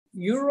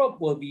Europe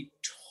will be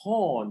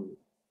torn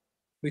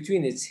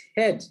between its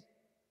head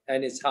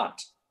and its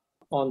heart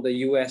on the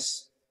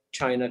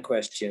US-China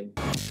question.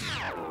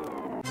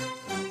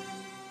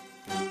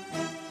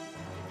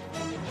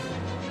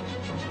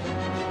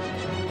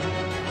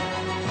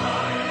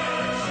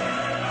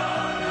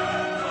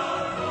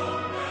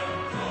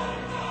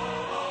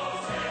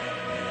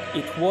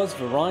 It was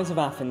the rise of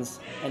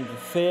Athens and the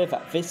fear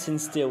that this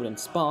instilled in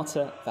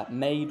Sparta that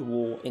made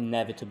war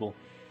inevitable.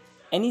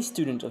 Any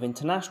student of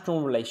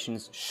international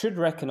relations should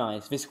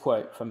recognize this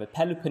quote from the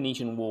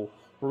Peloponnesian War,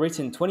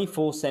 written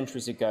 24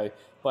 centuries ago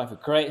by the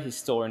great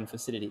historian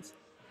Thucydides.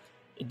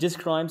 It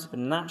describes the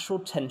natural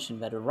tension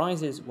that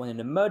arises when an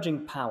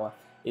emerging power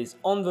is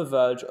on the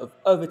verge of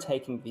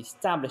overtaking the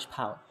established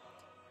power,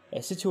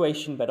 a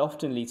situation that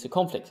often leads to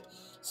conflict.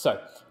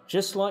 So,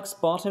 just like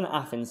Sparta and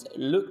Athens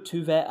looked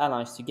to their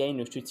allies to gain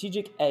a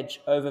strategic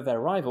edge over their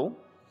rival,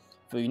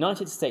 the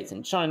United States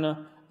and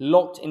China,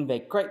 locked in their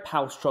great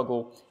power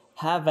struggle,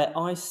 have their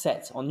eyes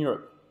set on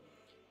Europe.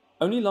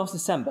 Only last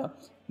December,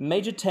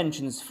 major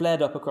tensions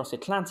flared up across the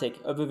Atlantic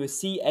over the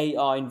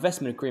CAR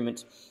investment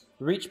agreement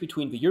reached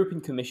between the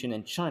European Commission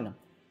and China.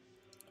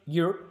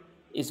 Europe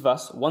is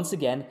thus, once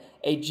again,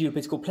 a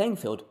geopolitical playing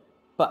field,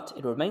 but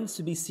it remains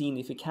to be seen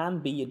if it can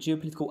be a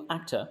geopolitical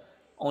actor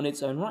on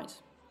its own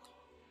right.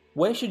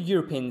 Where should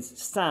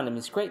Europeans stand in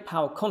this great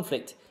power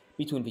conflict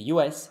between the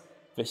US,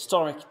 the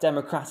historic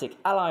democratic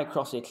ally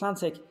across the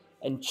Atlantic,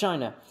 and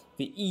China,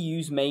 the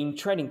EU's main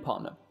trading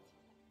partner?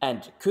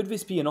 And could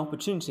this be an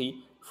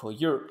opportunity for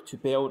Europe to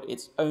build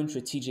its own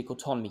strategic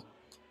autonomy?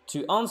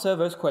 To answer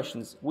those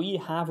questions, we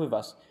have with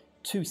us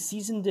two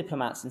seasoned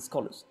diplomats and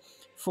scholars,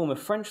 former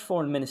French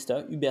Foreign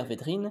Minister Hubert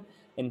Védrine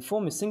and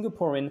former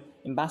Singaporean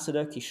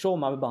Ambassador Kishore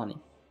Mahbubani.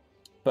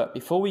 But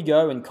before we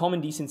go, and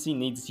common decency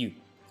needs you.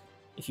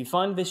 If you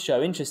find this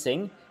show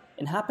interesting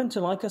and happen to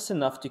like us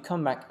enough to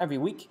come back every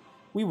week,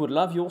 we would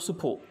love your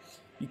support.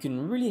 You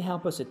can really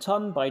help us a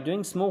ton by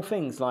doing small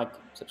things like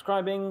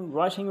subscribing,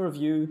 writing a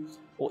review,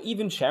 or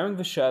even sharing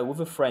the show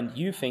with a friend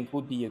you think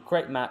would be a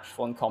great match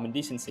for Uncommon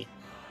Decency.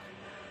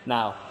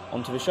 Now,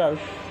 on to the show.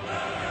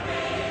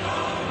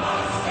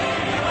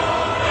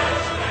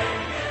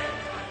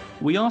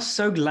 We are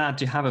so glad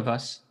to have with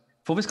us,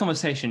 for this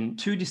conversation,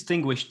 two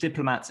distinguished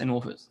diplomats and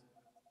authors.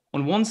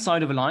 On one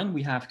side of the line,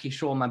 we have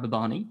Kishore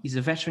Mahbubani. He's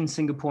a veteran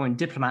Singaporean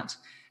diplomat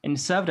and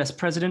served as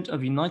president of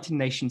the United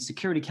Nations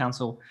Security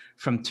Council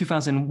from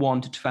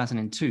 2001 to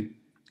 2002.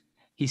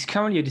 He's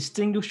currently a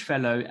distinguished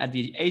fellow at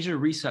the Asia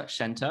Research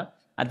Center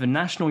at the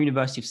National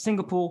University of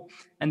Singapore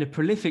and a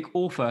prolific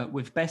author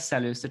with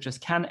bestsellers such as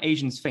Can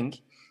Asians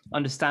Think?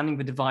 Understanding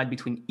the Divide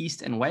Between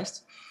East and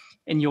West.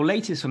 And your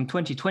latest from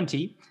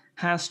 2020,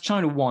 Has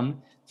China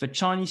Won? The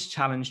Chinese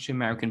Challenge to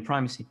American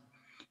Primacy.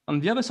 On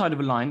the other side of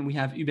the line, we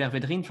have Hubert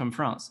Védrine from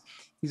France.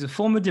 He's a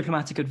former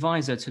diplomatic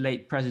advisor to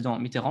late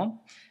President Mitterrand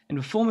and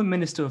a former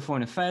Minister of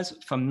Foreign Affairs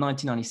from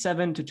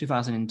 1997 to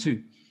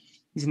 2002.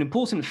 He's an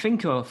important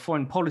thinker of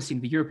foreign policy in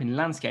the European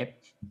landscape,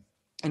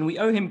 and we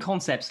owe him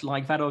concepts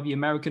like that of the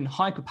American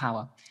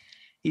hyperpower.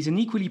 He's an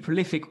equally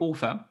prolific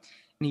author,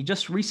 and he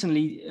just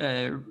recently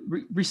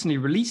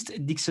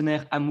released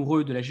Dictionnaire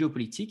amoureux de la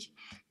géopolitique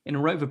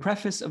and wrote the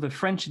preface of a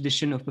French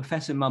edition of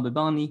Professor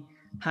Mahbubani,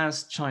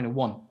 Has China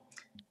Won?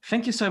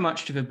 Thank you so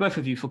much to the both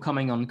of you for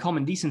coming on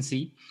Common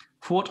Decency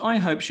for what I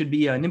hope should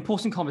be an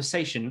important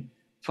conversation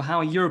for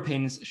how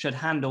Europeans should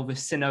handle the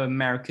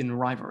Sino-American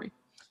rivalry.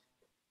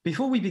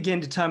 Before we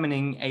begin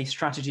determining a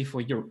strategy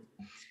for Europe,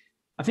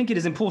 I think it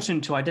is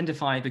important to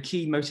identify the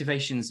key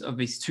motivations of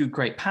these two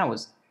great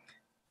powers.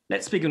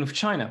 Let's begin with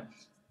China.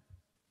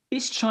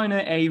 Is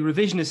China a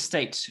revisionist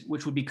state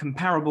which would be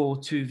comparable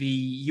to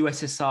the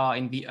USSR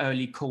in the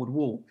early Cold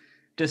War?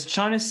 Does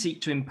China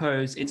seek to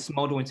impose its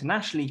model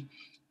internationally?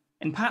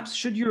 And perhaps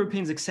should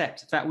Europeans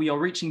accept that we are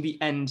reaching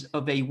the end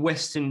of a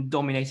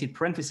Western-dominated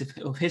parenthesis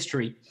of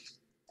history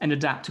and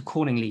adapt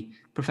accordingly?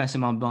 Professor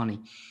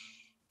Mahbubani.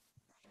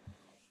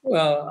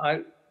 Well,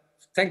 I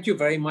thank you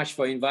very much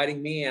for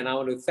inviting me, and I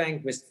want to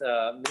thank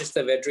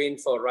Minister Védrine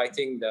for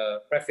writing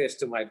the preface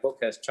to my book,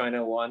 Has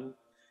China Won?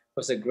 It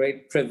was a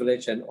great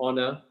privilege and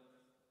honor.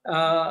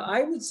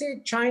 I would say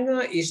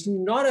China is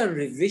not a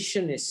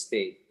revisionist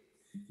state.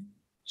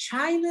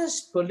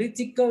 China's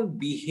political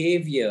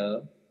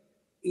behavior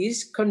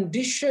is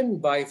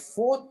conditioned by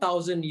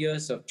 4,000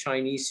 years of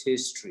Chinese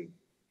history.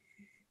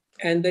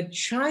 And the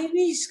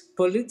Chinese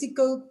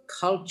political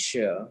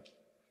culture,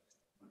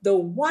 the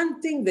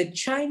one thing the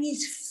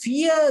Chinese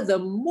fear the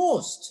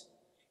most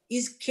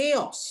is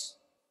chaos,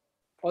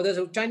 or there's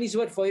a Chinese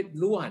word for it,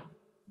 luan.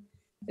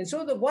 And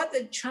so what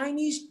the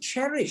Chinese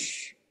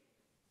cherish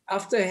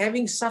after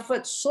having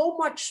suffered so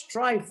much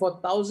strife for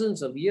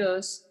thousands of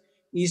years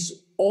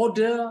is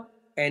order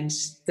and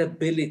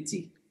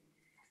stability.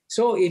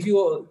 So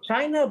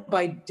China,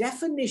 by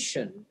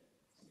definition,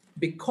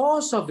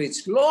 because of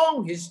its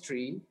long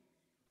history,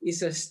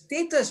 is a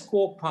status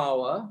quo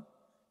power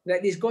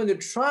that is going to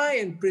try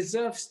and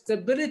preserve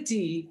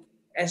stability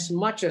as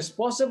much as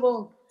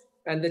possible.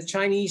 And the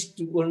Chinese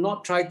will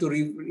not try to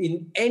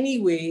in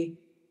any way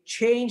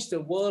change the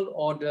world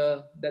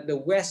order that the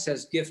West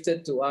has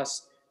gifted to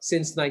us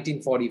since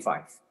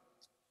 1945.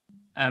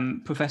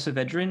 Professor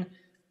Védrine,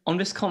 on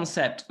this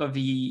concept of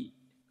the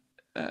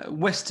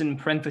Western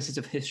parenthesis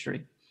of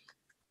history,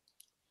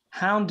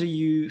 how do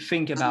you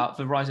think about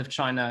the rise of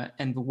China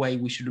and the way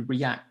we should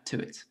react to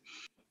it?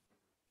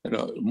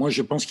 Alors, moi,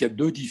 je pense qu'il y a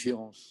deux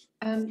différences.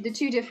 The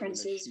two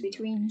differences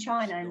between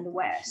China and the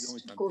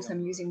West, of course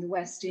I'm using the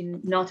West in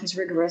not as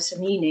rigorous a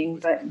meaning,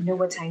 but you know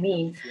what I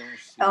mean.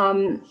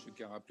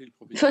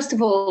 First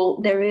of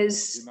all, there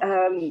is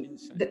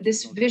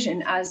this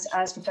vision, as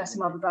Professor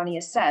Mahbubani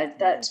has said,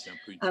 that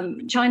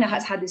China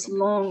has had this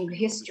long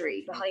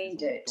history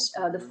behind it.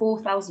 The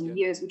 4,000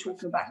 years we're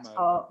talking about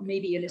are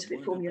maybe a little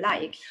bit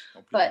formulaic,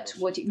 but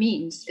what it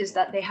means is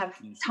that they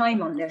have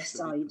time on their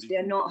side.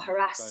 They're not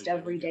harassed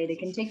every day. They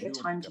can take their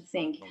time to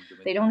think.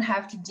 They don't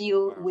have to deal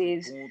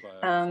with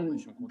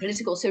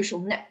political social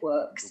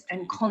networks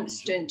and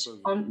constant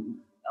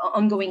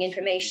ongoing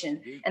information,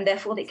 and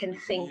therefore they can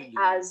think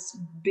as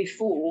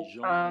before,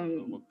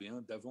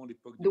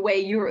 the way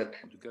Europe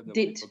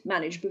did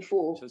manage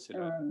before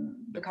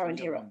the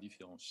current era.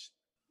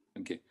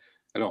 Okay.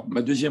 Alors,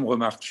 ma deuxième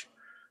remarque,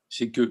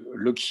 c'est que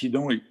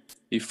l'Occident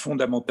est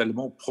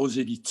fondamentalement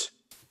prosélyte.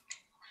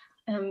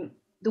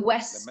 The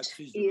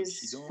West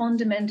is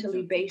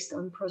fundamentally based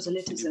on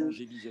proselytism.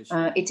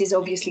 It is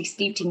obviously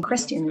steeped in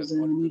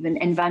Christianism,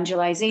 even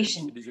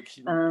evangelization.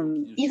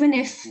 Even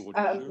if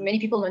many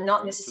people are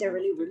not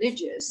necessarily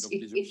religious,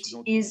 it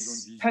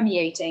is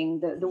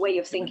permeating the way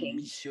of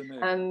thinking,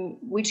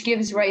 which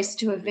gives rise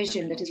to a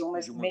vision that is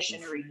almost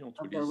missionary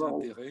of their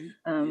role.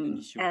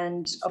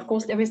 And of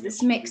course, there is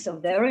this mix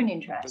of their own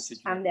interest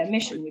and their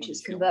mission, which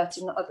is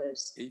converting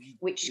others,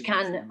 which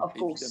can, of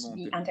course,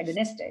 be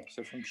antagonistic.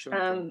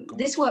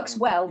 This works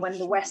well when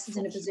the West is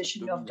in a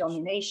position of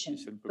domination,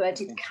 but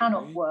it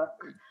cannot work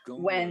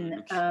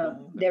when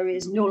there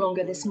is no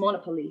longer this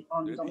monopoly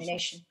on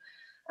domination.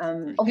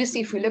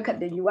 Obviously, if we look at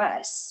the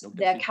US,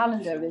 their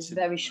calendar is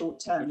very short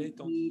term.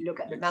 We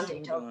look at the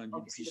mandate of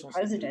obviously the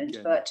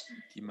president, but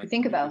if we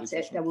think about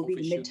it, there will be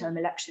the midterm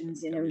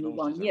elections in only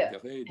 1 year,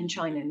 and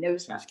China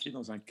knows that.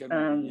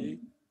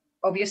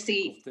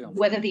 Obviously,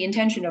 whether the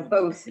intention of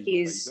both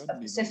is a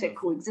pacific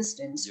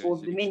coexistence or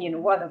dominion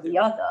of one or the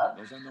other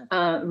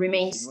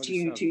remains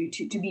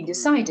to be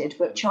decided.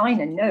 But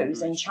China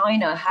knows, and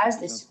China has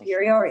this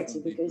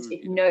superiority because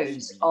it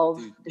knows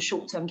of the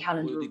short-term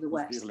calendar of the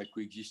West. La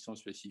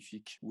coexistence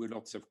pacifique ou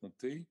alors de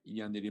s'affronter, il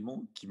y a un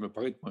élément qui me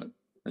paraît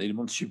un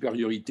élément de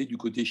supériorité du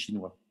côté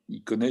chinois.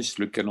 Ils connaissent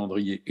le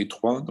calendrier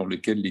étroit dans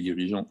lequel les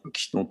dirigeants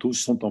occidentaux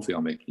sont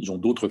enfermés. Ils ont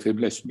d'autres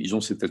faiblesses, mais ils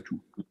ont cet atout.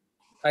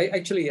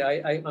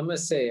 I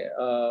must say,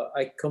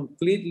 I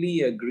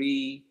completely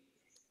agree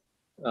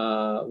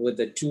with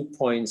the 2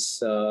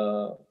 points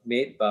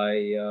made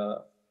by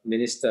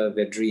Minister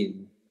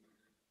Védrine.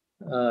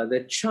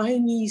 The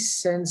Chinese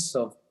sense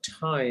of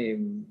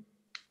time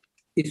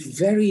is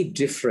very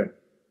different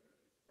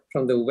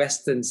from the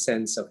Western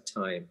sense of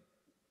time.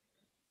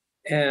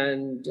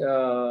 And,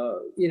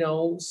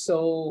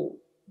 so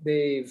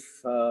they've,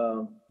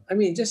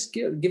 just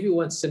give you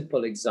one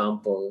simple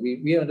example.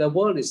 The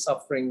world is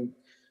suffering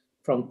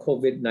from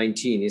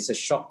COVID-19. It's a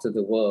shock to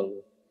the world.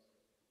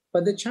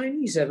 But the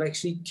Chinese have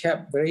actually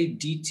kept very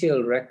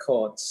detailed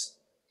records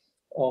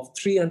of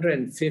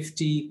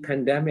 350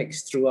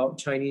 pandemics throughout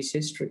Chinese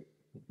history.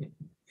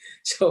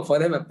 So for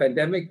them, a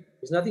pandemic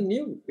is nothing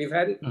new. We've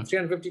had it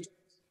 350 times.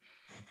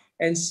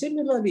 And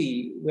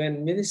similarly,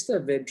 when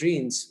Minister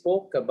Védrine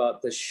spoke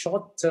about the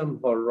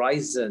short-term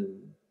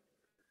horizon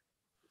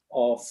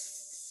of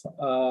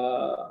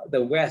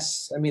the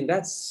West,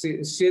 that's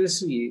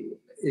seriously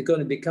is going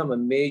to become a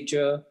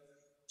major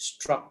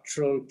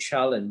structural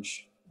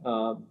challenge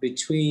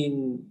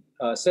between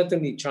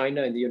certainly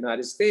China and the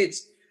United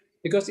States,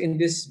 because in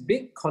this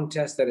big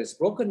contest that is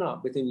broken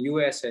up between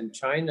US and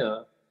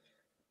China,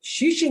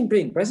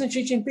 President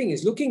Xi Jinping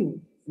is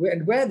looking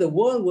at where the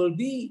world will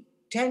be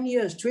 10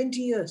 years, 20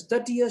 years,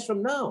 30 years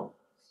from now.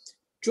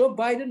 Joe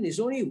Biden is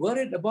only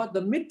worried about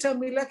the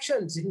midterm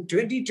elections in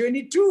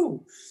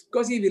 2022,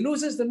 because if he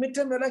loses the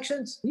midterm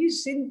elections,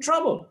 he's in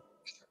trouble.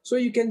 So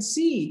you can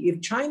see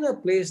if China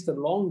plays the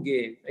long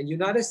game and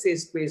United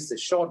States plays the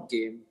short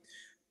game,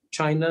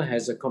 China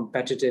has a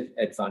competitive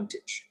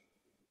advantage.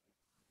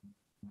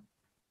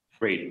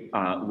 Great.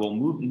 Well,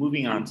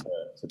 moving on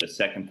to the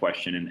second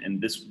question, and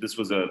this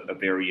was a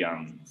very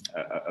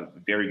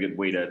good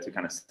way to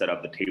kind of set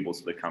up the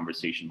tables for the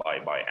conversation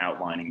by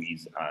outlining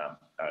these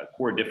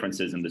core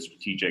differences in the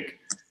strategic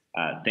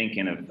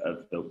thinking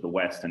of the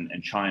West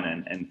and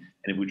China, and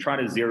if we try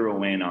to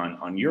zero in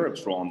on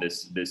Europe's role in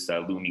this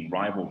looming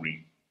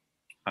rivalry,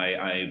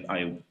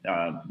 I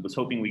was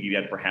hoping we could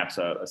get perhaps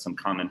some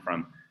comment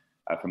from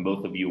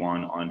both of you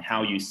on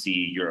how you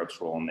see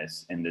Europe's role in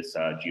this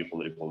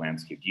geopolitical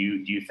landscape. Do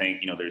you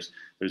think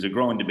there's a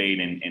growing debate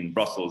in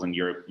Brussels and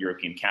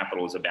European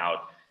capitals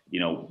about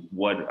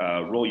what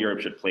role Europe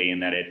should play,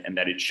 and that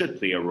it should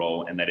play a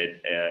role, and that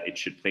it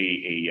should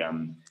play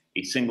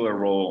a singular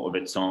role of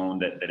its own,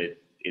 that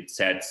it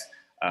sets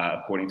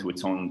according to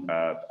its own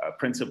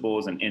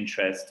principles and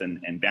interests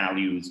and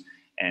values.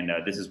 And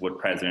this is what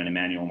President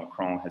Emmanuel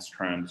Macron has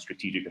termed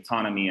strategic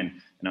autonomy. And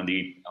on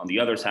the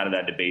other side of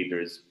that debate,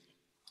 there's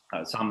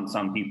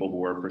some people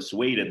who are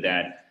persuaded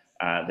that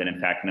in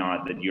fact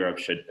not, that Europe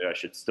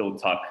should still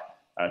tuck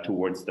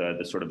towards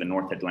the sort of the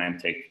North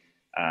Atlantic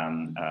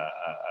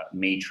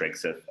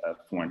matrix of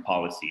foreign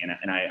policy.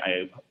 And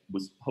I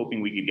was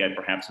hoping we could get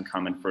perhaps some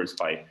comment first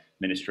by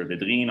Minister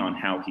Védrine on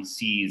how he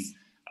sees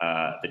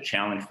the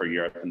challenge for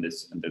Europe in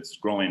this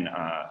growing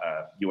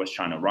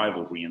US-China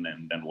rivalry, and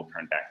then we'll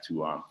turn back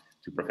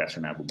to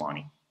Professor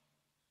Mahbubani.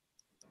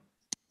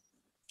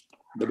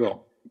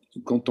 D'abord,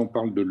 quand on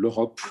parle de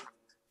l'Europe,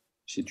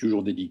 c'est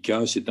toujours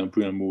délicat, c'est un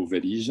peu un mot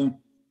valise.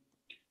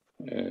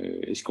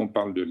 Est-ce qu'on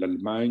parle de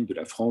l'Allemagne, de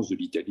la France, de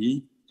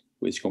l'Italie,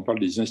 ou est-ce qu'on parle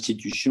des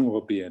institutions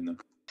européennes?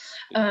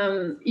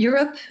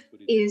 Europe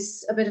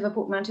is a bit of a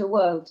portmanteau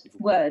word.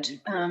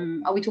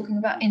 Are we talking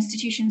about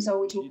institutions or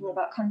are we talking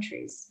about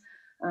countries?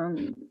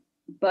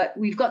 But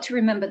we've got to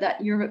remember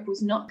that Europe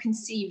was not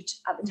conceived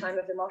at the time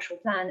of the Marshall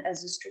Plan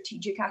as a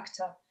strategic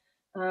actor.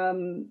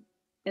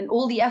 And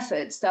all the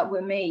efforts that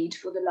were made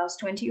for the last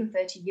 20 or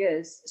 30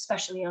 years,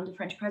 especially under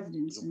French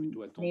presidents, and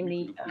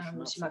namely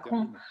Mr.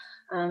 Macron,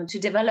 to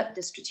develop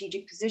the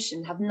strategic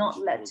position have not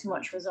led to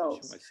much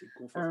results.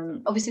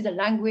 Obviously, the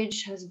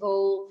language has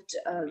evolved,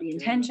 the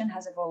intention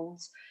has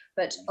evolved,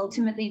 but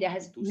ultimately there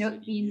has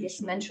not been this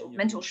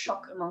mental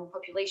shock among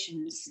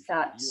populations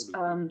that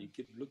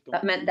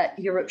meant that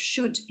Europe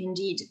should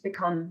indeed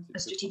become a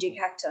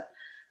strategic actor.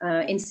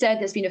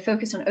 Instead, there's been a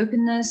focus on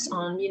openness,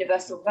 on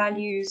universal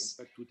values.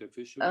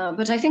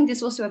 But I think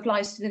this also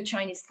applies to the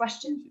Chinese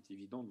question,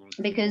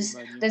 because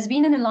there's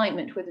been an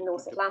alignment with the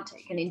North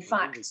Atlantic. And in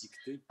fact,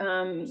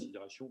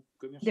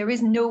 there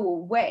is no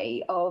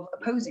way of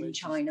opposing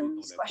China on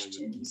these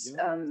questions.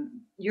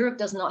 Europe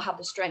does not have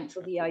the strength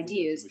or the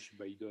ideas.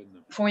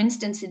 For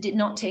instance, it did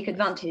not take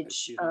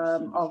advantage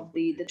of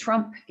the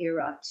Trump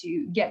era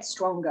to get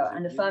stronger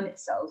and affirm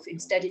itself.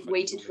 Instead, it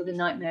waited for the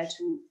nightmare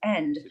to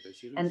end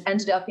and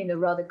ended up in a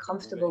rather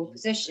comfortable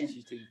position,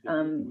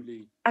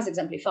 as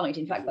exemplified,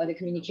 in fact, by the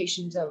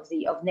communications of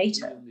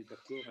NATO.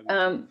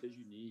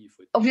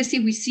 Obviously,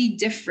 we see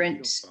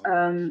different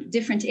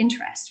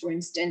interests. For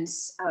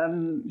instance,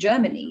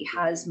 Germany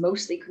has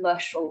mostly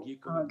commercial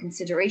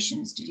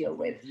considerations to deal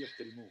with.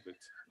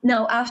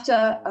 Now,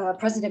 after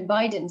President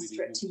Biden's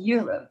trip to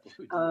Europe,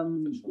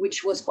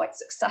 which was quite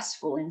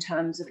successful in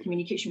terms of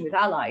communication with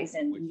allies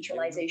and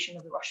neutralization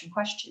of the Russian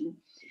question,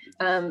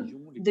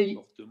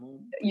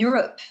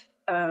 Europe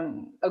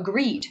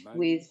agreed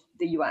with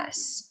the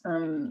US.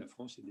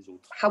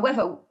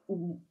 However,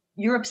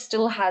 Europe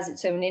still has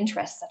its own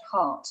interests at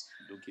heart,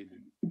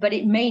 but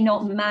it may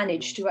not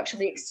manage to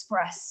actually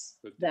express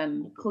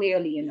them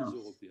clearly enough.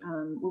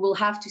 We will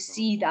have to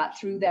see that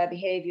through their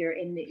behavior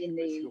in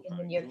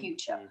the near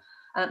future.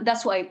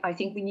 That's why I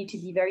think we need to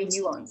be very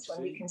nuanced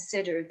when we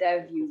consider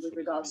their view with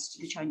regards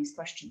to the Chinese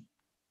question.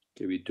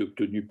 Qui avait été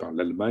obtenu par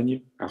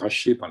l'Allemagne,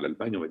 arraché par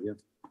l'Allemagne, on va dire,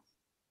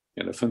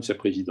 à la fin de sa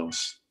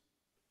présidence.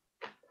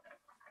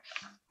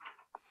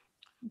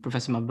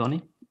 Professor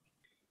Mahbubani?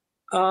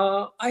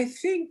 I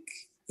think,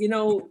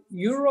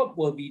 Europe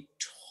will be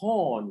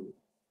torn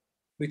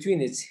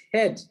between its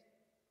head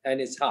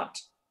and its heart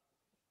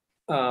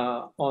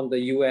on the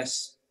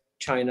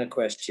US-China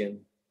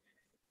question.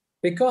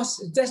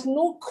 Because there's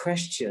no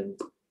question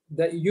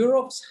that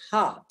Europe's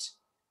heart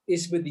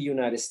is with the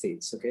United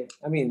States, okay?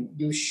 I mean,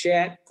 you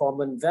shared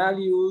common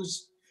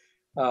values,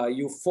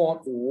 you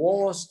fought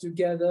wars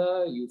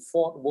together, you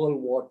fought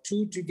World War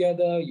II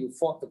together, you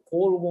fought the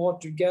Cold War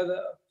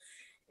together.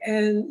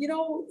 And,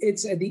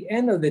 it's at the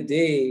end of the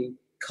day,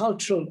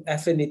 cultural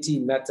affinity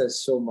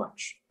matters so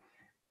much.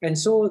 And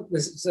so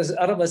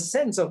out of a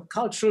sense of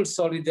cultural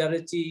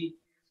solidarity,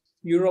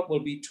 Europe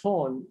will be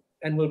torn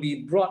and will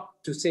be brought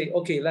to say,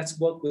 okay, let's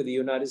work with the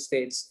United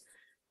States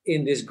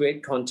in this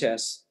great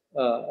contest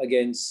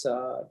against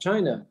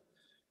China.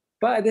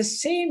 But at the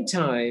same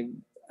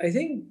time, I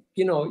think,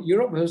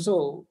 Europe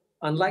also,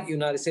 unlike the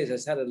United States,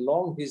 has had a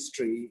long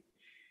history,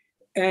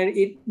 and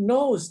it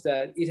knows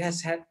that it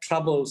has had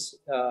troubles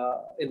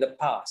in the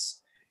past.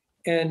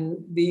 And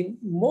the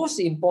most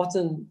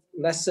important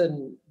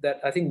lesson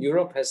that I think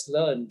Europe has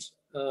learned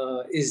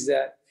is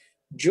that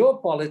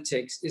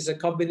geopolitics is a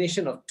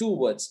combination of two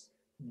words,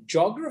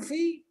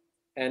 geography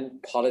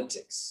and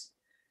politics.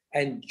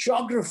 And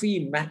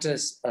geography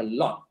matters a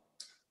lot.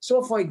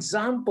 So, for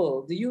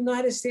example, the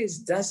United States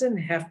doesn't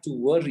have to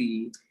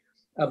worry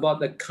about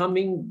the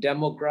coming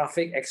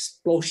demographic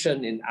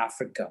explosion in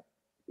Africa.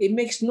 It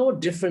makes no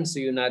difference to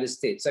the United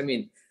States. I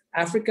mean,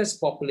 Africa's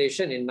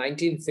population in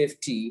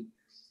 1950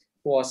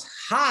 was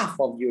half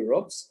of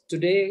Europe's.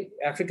 Today,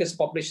 Africa's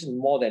population is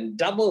more than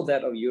double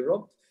that of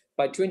Europe.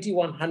 By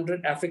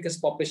 2100, Africa's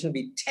population will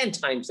be 10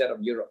 times that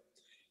of Europe.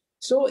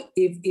 So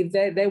if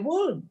there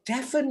will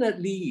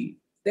definitely,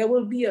 there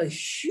will be a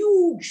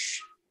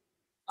huge,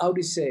 how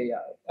to say,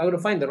 I'm going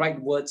to find the right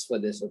words for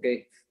this,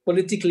 okay?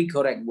 Politically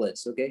correct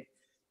words, okay?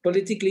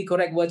 politically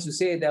correct words to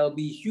say there will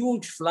be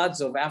huge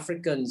floods of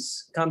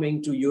Africans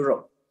coming to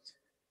Europe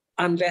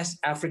unless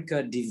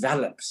Africa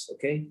develops,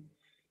 okay?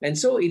 And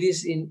so it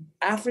is in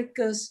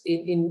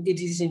it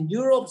is in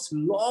Europe's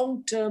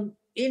long-term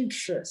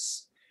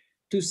interest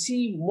to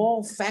see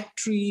more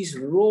factories,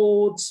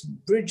 roads,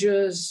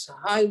 bridges,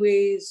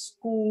 highways,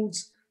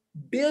 schools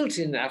built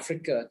in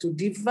Africa, to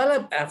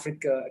develop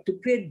Africa, to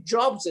create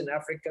jobs in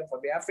Africa for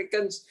the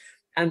Africans,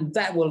 and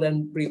that will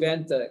then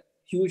prevent the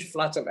huge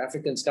floods of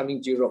Africans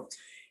coming to Europe.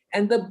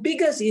 And the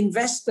biggest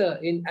investor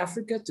in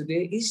Africa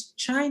today is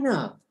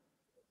China.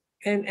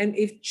 And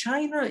if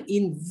China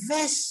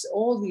invests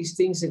all these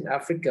things in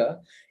Africa,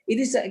 it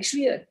is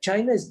actually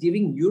China is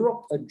giving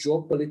Europe a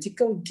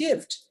geopolitical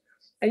gift.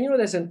 And you know,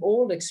 there's an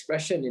old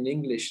expression in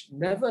English,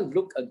 never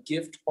look a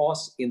gift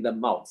horse in the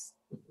mouth.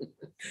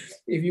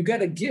 If you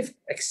get a gift,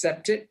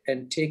 accept it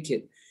and take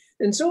it.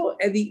 And so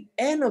at the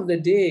end of the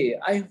day,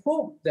 I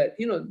hope that,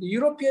 you know, the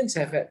Europeans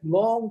have had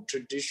long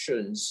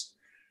traditions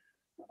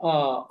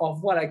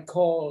of what I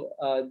call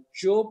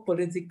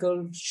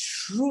geopolitical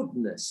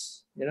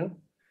shrewdness, you know.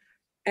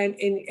 And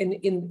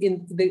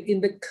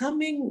in the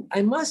coming,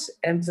 I must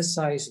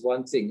emphasize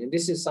one thing, and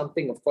this is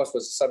something, of course,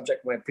 was the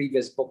subject of my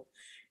previous book,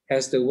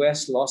 Has the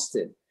West Lost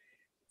It?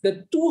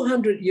 The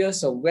 200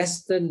 years of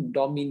Western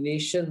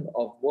domination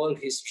of world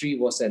history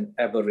was an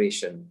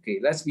aberration. Okay,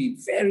 let's be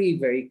very,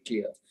 very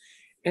clear.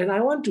 And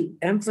I want to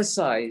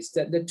emphasize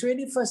that the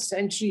 21st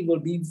century will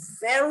be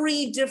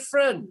very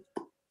different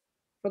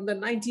from the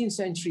 19th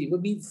century, will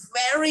be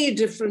very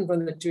different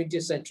from the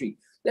 20th century.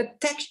 The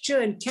texture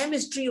and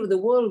chemistry of the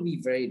world will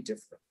be very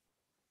different.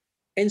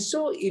 And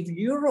so if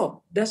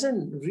Europe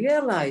doesn't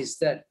realize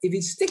that, if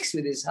it sticks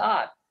with its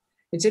heart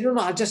and say, no,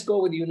 I'll just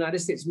go with the United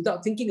States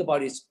without thinking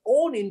about its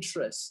own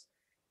interests,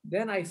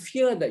 then I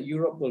fear that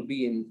Europe will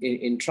be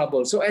in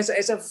trouble. So as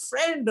a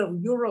friend of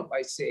Europe,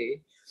 I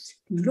say,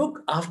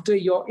 look after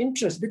your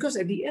interests, because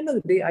at the end of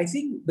the day, I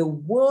think the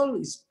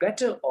world is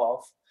better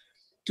off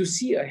to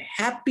see a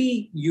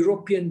happy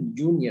European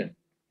Union.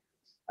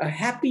 A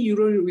happy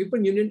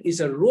European Union is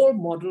a role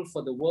model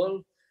for the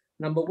world.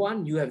 Number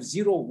one, you have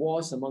zero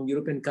wars among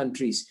European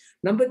countries.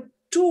 Number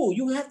two,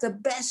 you have the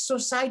best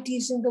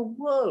societies in the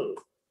world.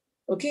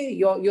 Okay,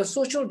 your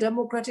social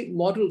democratic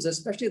models,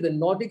 especially the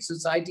Nordic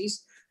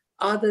societies,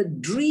 are the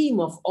dream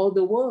of all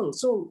the world.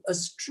 So a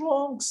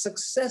strong,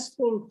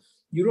 successful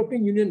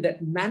European Union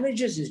that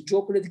manages its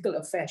geopolitical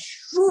affairs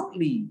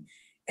shrewdly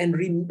and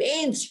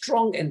remains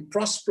strong and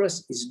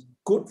prosperous is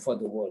good for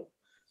the world.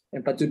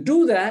 But to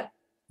do that,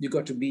 you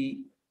got to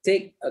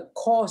take a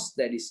course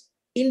that is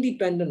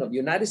independent of the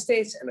United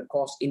States and a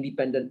course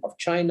independent of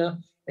China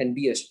and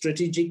be a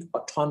strategic,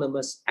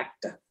 autonomous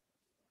actor.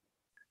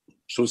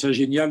 Je trouve ça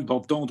génial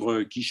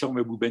d'entendre Kishore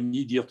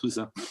Mahbubani dire tout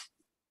ça.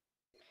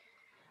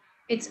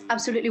 It's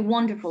absolutely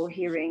wonderful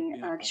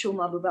hearing Kishore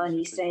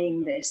Mahbubani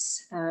saying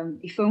this.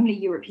 If only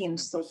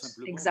Europeans thought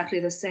exactly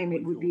the same,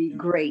 it would be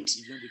great.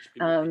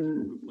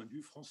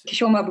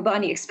 Kishore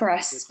Mahbubani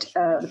expressed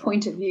the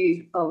point of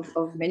view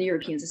of many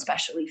Europeans,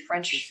 especially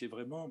French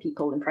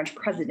people and French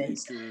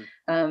presidents.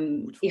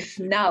 If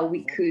now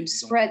we could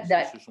spread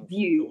that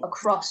view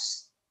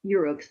across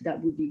Europe,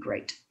 that would be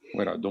great.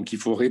 Voilà, donc il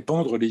faut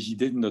répandre les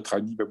idées de notre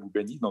ami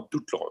Mahbubani dans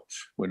toute l'Europe.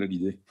 Voilà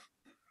l'idée.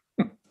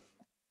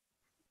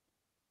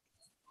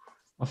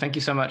 Well, thank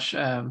you so much,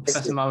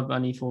 Professor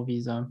Mahbubani, for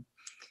these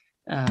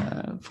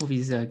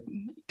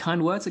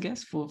kind words, I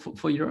guess,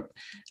 for Europe.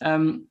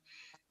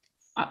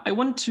 I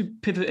want to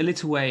pivot a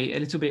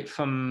little bit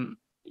from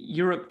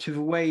Europe to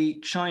the way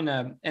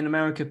China and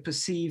America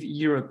perceive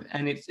Europe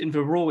and in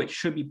the role it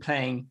should be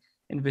playing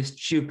in this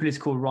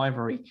geopolitical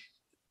rivalry.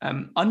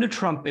 Under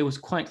Trump, it was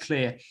quite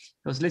clear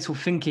there was little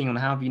thinking on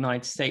how the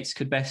United States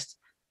could best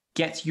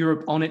get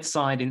Europe on its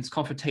side in its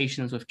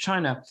confrontations with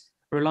China,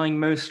 relying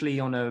mostly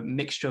on a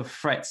mixture of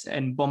threats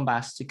and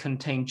bombast to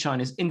contain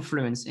China's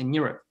influence in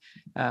Europe.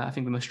 I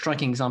think the most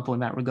striking example in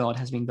that regard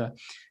has been the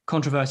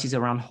controversies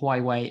around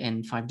Huawei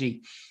and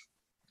 5G.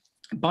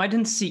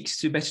 Biden seeks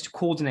to better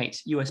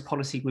coordinate US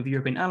policy with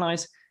European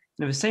allies,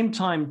 and at the same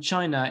time,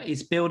 China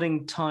is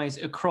building ties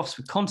across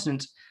the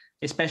continent,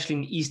 especially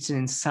in Eastern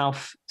and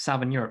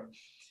Southern Europe.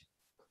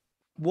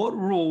 What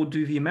role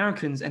do the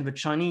Americans and the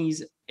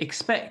Chinese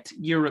expect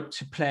Europe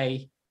to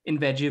play in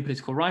their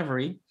geopolitical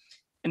rivalry?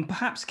 And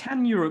perhaps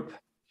can Europe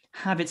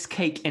have its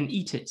cake and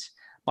eat it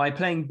by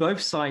playing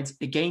both sides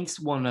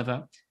against one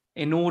another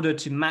in order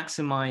to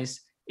maximize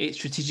its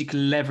strategic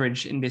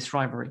leverage in this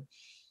rivalry?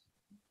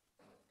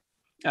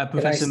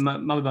 Professor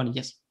Mahbubani,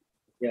 yes.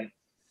 Yeah.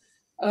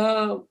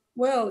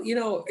 Well, you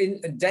know,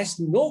 there's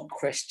no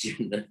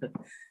question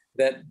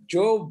that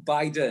Joe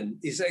Biden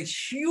is a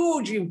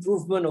huge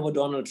improvement over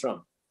Donald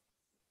Trump.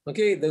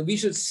 Okay, we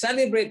should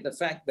celebrate the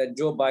fact that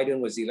Joe Biden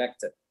was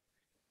elected.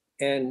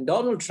 And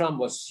Donald Trump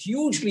was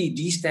hugely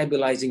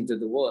destabilizing to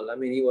the world. I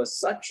mean, he was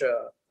such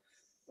a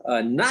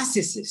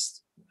narcissist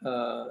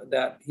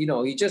that, you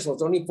know, he just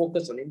was only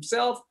focused on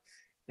himself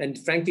and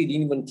frankly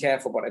didn't even care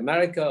for about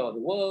America or the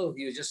world.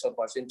 He was just so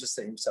much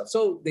interested in himself.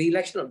 So the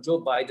election of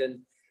Joe Biden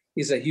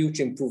is a huge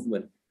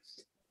improvement.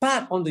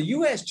 But on the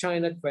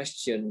US-China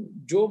question,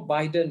 Joe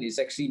Biden is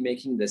actually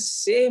making the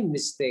same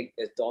mistake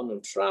as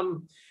Donald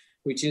Trump,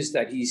 which is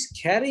that he's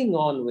carrying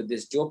on with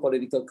this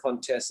geopolitical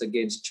contest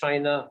against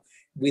China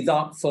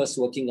without first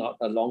working out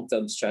a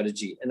long-term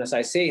strategy. And as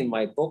I say in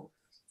my book,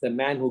 the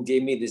man who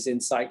gave me this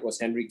insight was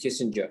Henry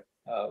Kissinger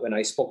when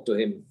I spoke to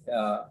him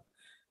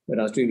when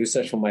I was doing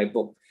research for my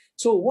book.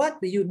 So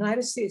what the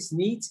United States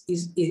needs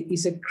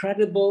is a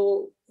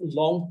credible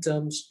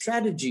long-term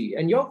strategy.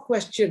 And your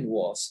question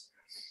was,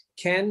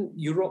 can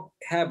Europe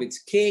have its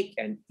cake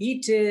and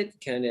eat it?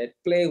 Can it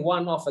play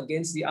one off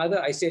against the other?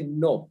 I said,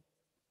 no.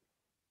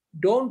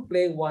 Don't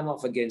play one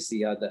off against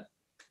the other.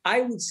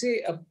 I would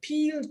say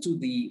appeal to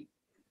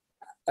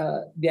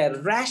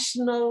their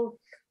rational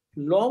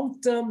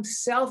long-term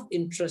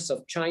self-interest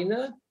of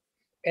China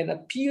and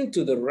appeal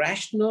to the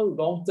rational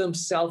long-term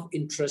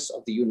self-interest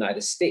of the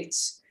United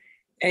States.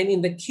 And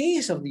in the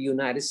case of the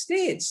United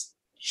States,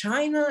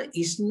 China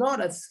is not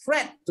a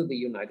threat to the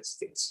United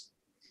States.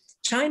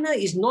 China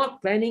is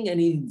not planning an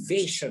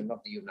invasion of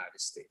the United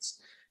States.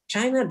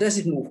 China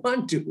doesn't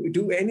want to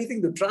do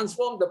anything to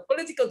transform the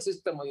political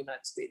system of the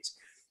United States.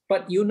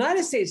 But the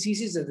United States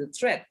sees it as a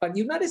threat. But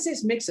the United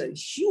States makes a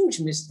huge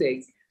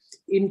mistake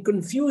in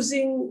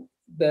confusing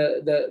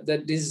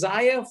the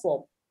desire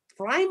for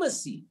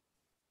primacy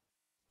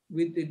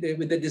with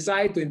the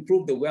desire to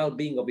improve the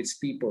well-being of its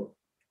people.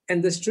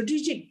 And the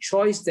strategic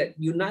choice that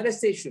the United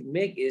States should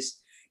make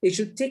is it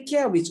should take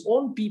care of its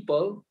own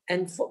people,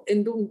 and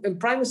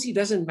primacy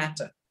doesn't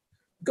matter.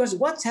 Because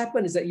what's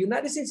happened is that the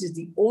United States is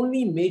the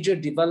only major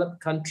developed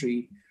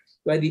country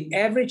where the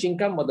average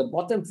income of the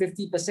bottom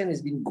 50%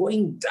 has been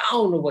going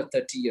down over a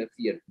 30-year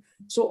period.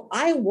 So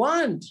I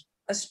want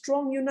a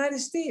strong United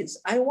States.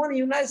 I want a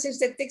United States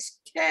that takes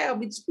care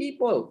of its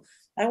people.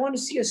 I want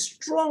to see a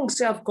strong,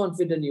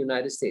 self-confident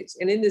United States.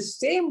 And in the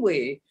same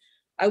way,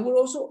 I would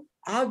also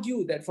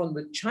argue that from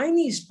the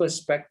Chinese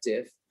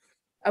perspective,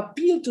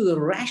 appeal to the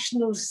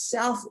rational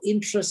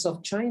self-interest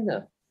of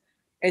China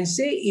and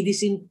say it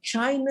is in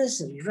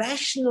China's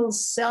rational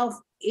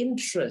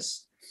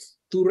self-interest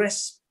to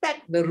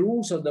respect the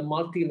rules of the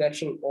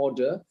multilateral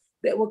order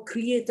that were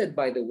created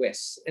by the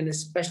West, and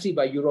especially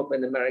by Europe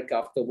and America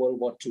after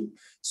World War II.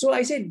 So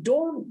I say,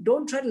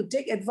 don't try to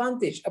take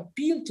advantage.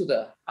 Appeal to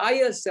the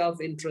higher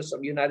self-interest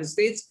of the United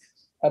States,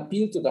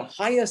 appeal to the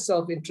higher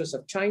self-interest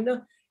of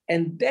China,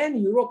 and then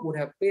Europe would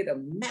have played a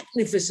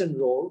magnificent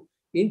role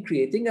in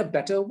creating a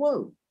better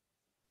world.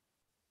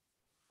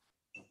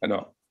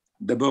 Alors,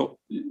 d'abord,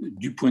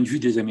 du point de vue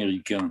des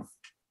Américains,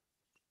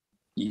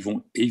 ils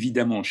vont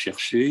évidemment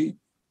chercher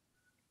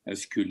à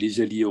ce que les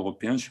alliés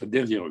européens soient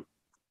derrière eux.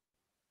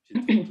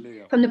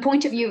 From the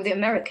point of view of the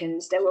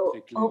Americans, they will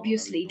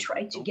obviously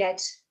try to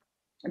get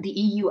the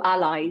EU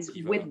allies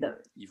with them.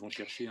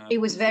 It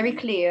was very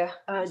clear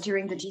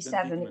during the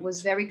G7, it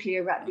was very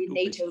clear at the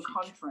NATO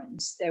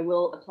conference, they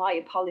will apply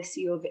a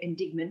policy of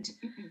indignant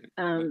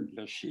in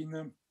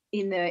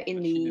the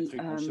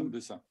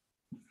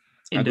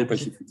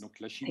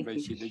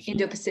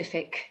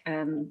Indo-Pacific.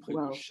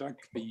 Well,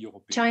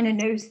 China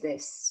knows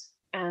this,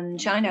 and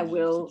China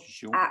will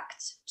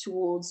act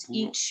towards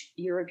each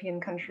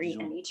European country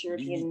and each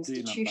European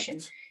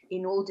institution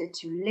in order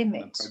to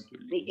limit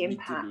the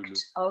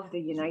impact of the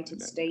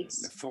United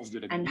States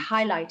and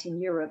highlight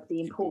in Europe the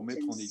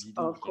importance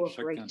of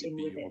cooperating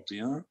with it.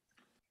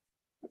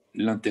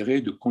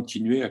 L'intérêt de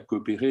continuer à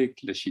coopérer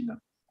avec la Chine.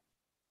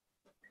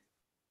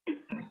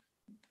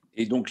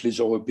 Et donc les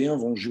Européens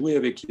vont jouer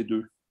avec les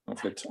deux, en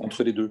fait,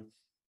 entre les deux.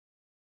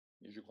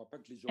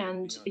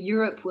 And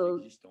Europe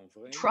will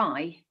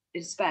try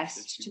its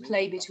best to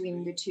play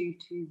between the two,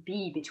 to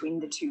be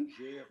between the two.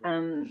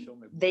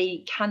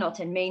 They cannot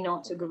and may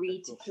not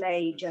agree to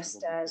play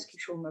just as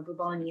Kishore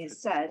Mahbubani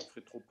has said,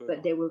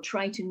 but they will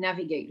try to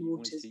navigate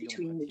waters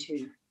between the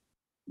two.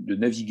 De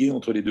naviguer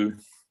entre les deux.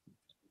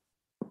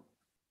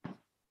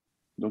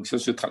 Donc ça,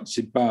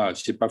 c'est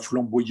pas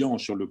flamboyant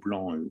sur le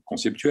plan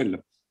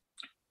conceptuel,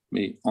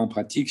 mais en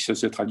pratique, ça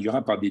se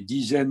traduira par des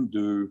dizaines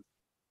de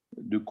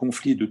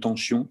conflits et de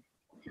tensions.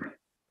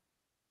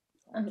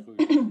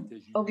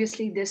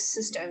 Obviously, this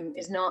system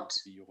is not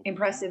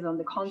impressive on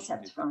the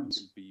concept front,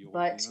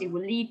 but it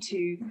will lead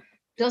to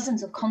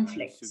dozens of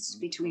conflicts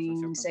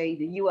between, say,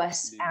 the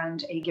US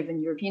and a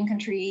given European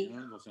country,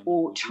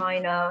 or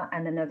China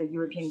and another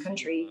European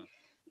country.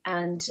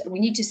 And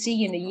we need to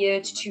see in a year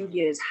to 2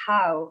 years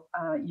how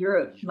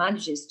Europe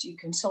manages to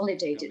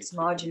consolidate its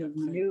margin of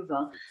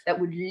maneuver that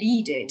would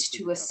lead it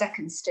to a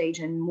second stage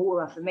and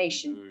more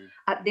affirmation.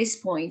 At this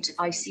point,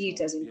 I see it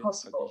as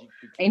impossible.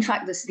 In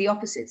fact, the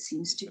opposite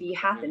seems to be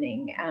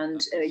happening, and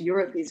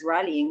Europe is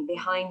rallying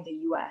behind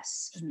the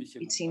US.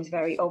 It seems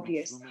very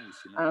obvious.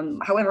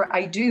 However,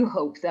 I do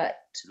hope that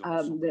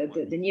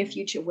the near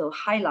future will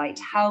highlight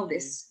how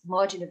this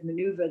margin of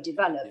maneuver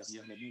develops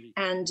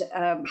and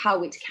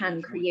how it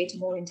can create a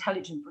more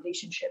intelligent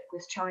relationship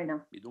with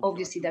China.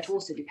 Obviously, that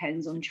also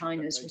depends on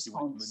China's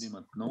response.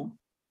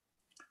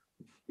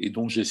 Et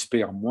dont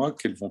j'espère, moi,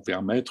 qu'elles vont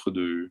permettre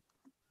de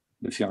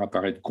faire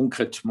apparaître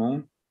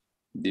concrètement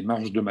des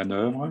marges de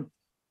manœuvre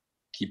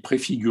qui qui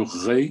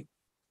préfigurerait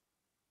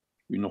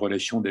une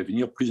relation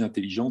d'avenir plus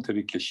intelligente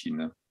avec la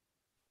Chine.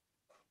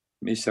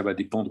 Mais ça va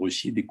dépendre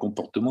aussi des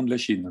comportements de la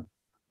Chine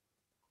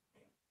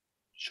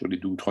sur les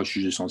 2 ou 3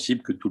 sujets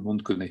sensibles que tout le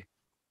monde connaît.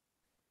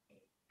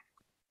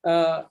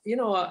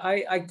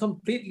 I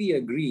completely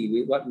agree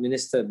with what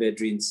Minister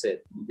Védrine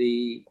said.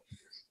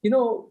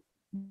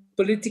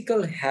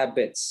 Political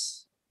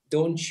habits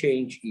don't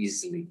change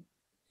easily.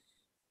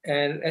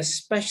 And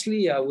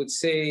especially, I would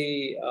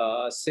say,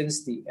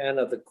 since the end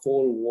of the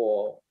Cold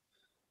War,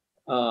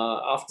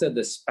 after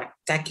the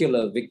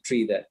spectacular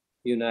victory that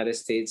the United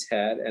States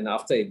had, and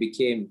after it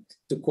became,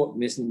 to quote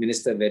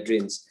Minister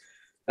Védrine's,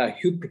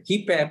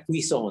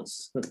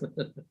 hyperpuissance,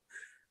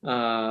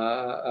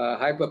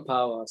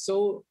 hyperpower.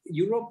 So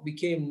Europe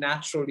became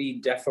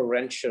naturally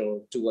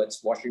deferential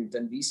towards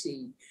Washington,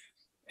 D.C.,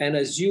 and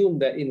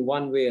assumed that in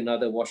one way or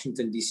another,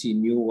 Washington, D.C.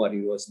 knew what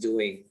it was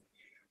doing.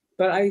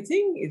 But I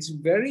think it's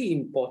very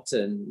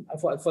important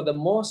for the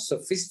more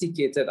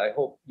sophisticated, I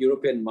hope,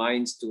 European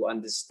minds to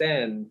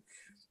understand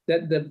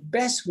that the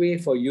best way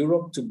for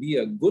Europe to be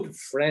a good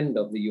friend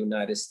of the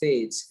United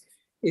States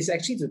is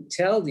actually to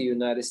tell the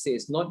United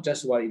States not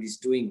just what it is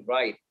doing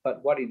right,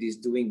 but what it is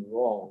doing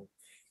wrong.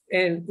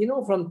 And,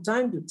 from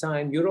time to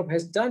time, Europe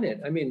has done it.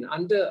 I mean,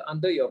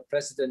 under your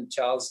president,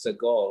 Charles de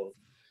Gaulle,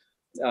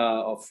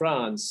 of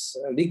France,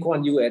 Lee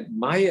Kuan Yew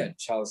admired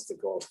Charles de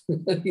Gaulle.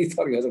 He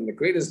thought he was one of the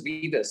greatest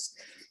leaders.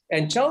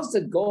 And Charles de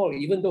Gaulle,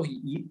 even though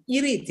he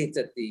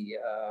irritated the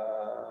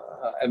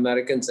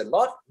Americans a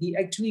lot, he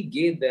actually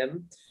gave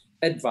them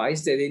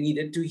advice that they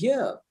needed to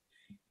hear.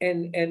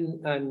 And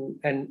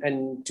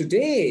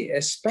today,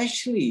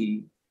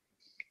 especially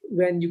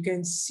when you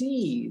can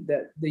see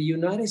that the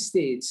United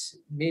States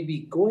may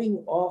be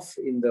going off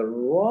in the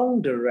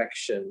wrong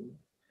direction,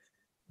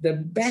 the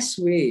best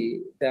way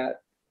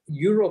that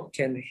Europe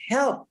can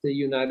help the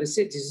United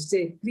States is to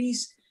say,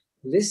 please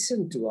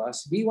listen to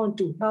us. We want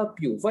to help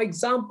you. For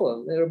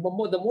example,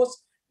 the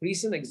most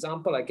recent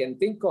example I can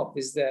think of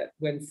is that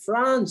when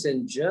France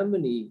and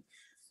Germany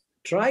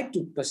tried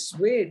to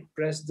persuade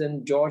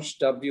President George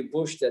W.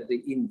 Bush that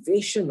the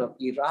invasion of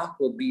Iraq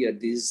would be a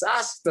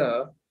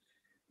disaster,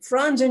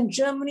 France and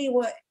Germany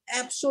were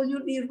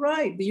absolutely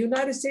right. The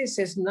United States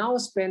has now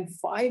spent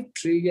 $5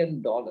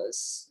 trillion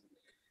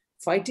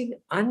fighting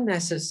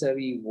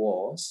unnecessary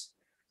wars.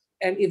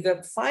 And if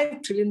that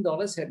 $5 trillion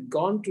had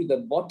gone to the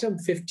bottom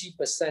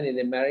 50% in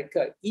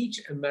America, each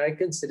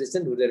American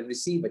citizen would have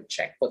received a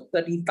check for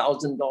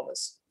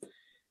 $30,000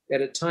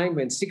 at a time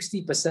when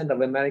 60%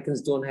 of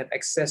Americans don't have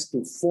access to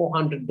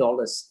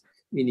 $400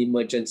 in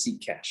emergency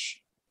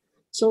cash.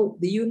 So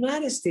the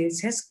United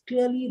States has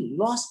clearly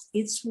lost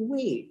its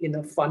way in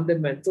a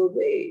fundamental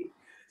way.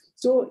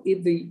 So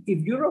if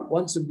Europe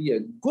wants to be a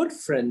good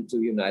friend to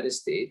the United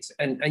States,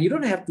 and you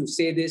don't have to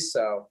say this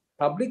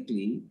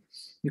publicly,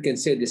 you can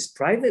say this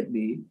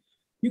privately,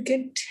 you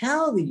can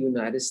tell the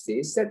United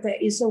States that there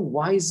is a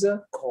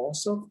wiser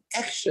course of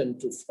action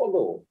to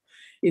follow.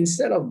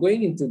 Instead of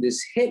going into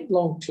this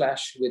headlong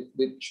clash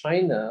with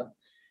China.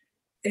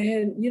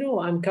 And,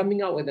 I'm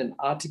coming out with an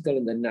article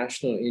in the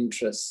National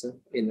Interest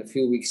in a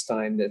few weeks'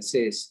 time that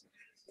says,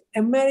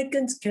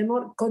 Americans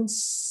cannot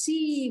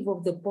conceive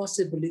of the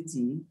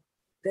possibility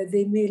that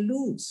they may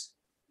lose.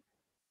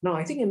 Now,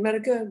 I think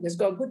America has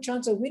got a good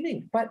chance of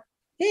winning, but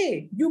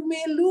hey, you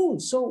may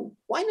lose. So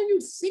why don't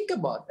you think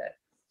about that?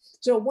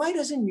 So why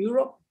doesn't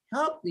Europe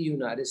help the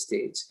United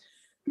States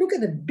look at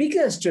the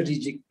bigger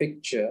strategic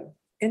picture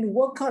and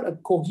work out a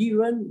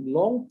coherent,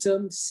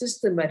 long-term,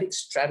 systematic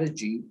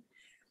strategy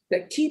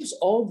that keeps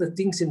all the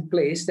things in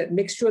place that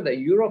makes sure that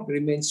Europe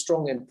remains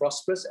strong and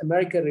prosperous,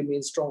 America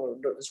remains strong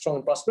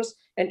and prosperous,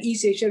 and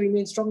East Asia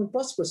remains strong and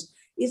prosperous.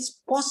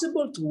 It's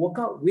possible to work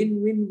out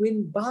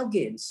win-win-win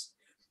bargains.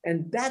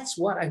 And that's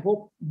what I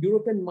hope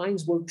European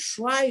minds will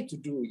try to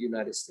do in the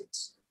United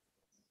States.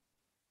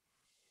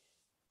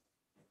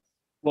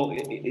 Well,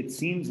 it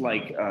seems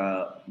like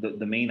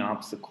the main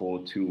obstacle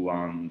to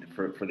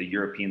for the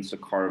Europeans to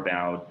carve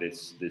out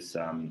this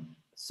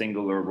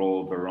singular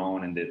role of their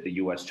own and the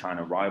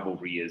U.S.-China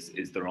rivalry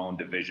is their own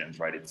divisions,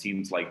 right? It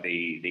seems like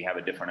they have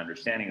a different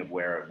understanding of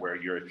where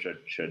Europe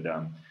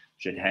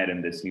should head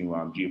in this new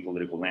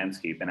geopolitical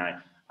landscape. And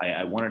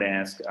I wanted to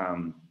ask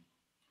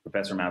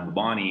Professor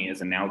Mahbubani,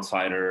 as an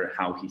outsider,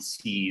 how he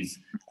sees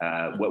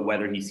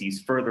whether he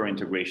sees further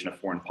integration of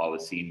foreign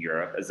policy in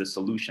Europe as a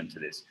solution to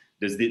this.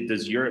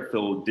 Does Europe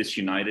feel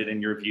disunited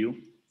in your view,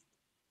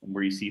 and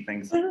where you see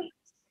things?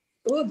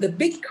 Well, the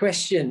big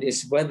question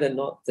is whether or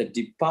not the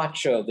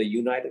departure of the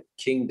United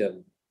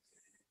Kingdom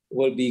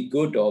will be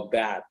good or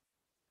bad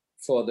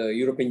for the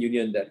European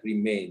Union that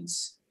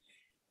remains.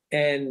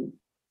 And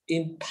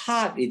in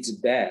part, it's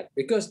bad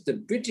because the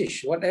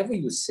British, whatever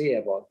you say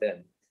about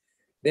them,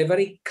 they're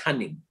very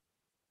cunning.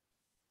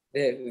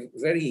 They're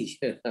very,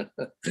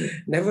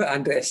 never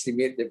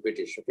underestimate the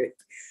British, okay?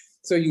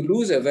 So you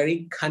lose a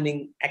very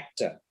cunning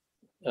actor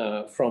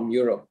from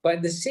Europe. But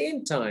at the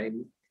same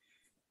time,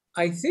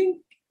 I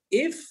think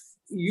if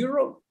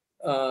Europe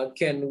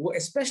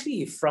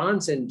especially if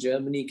France and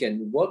Germany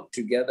can work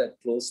together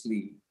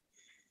closely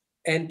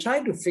and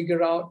try to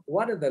figure out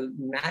what are the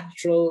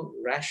natural,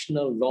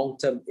 rational,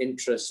 long-term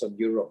interests of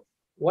Europe.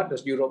 Where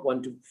does Europe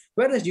want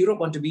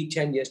to be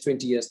 10 years,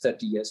 20 years,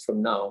 30 years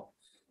from now,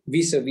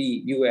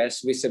 vis-a-vis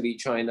US,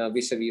 vis-a-vis China,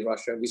 vis-a-vis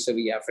Russia,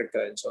 vis-a-vis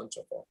Africa, and so on and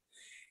so forth.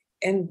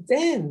 And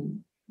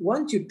then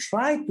once you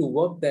try to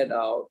work that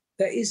out,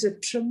 there is a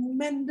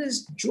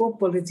tremendous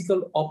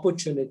geopolitical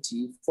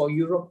opportunity for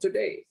Europe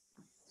today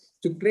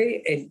to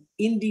play an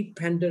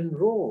independent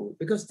role,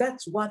 because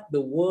that's what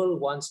the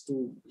world wants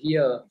to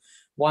hear,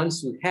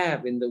 wants to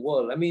have in the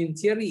world. I mean, in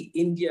theory,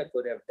 India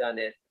could have done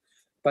it,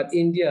 but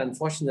India,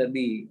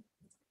 unfortunately,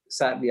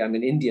 sadly, I'm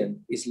an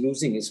Indian, is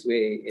losing its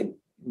way in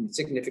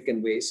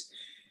significant ways.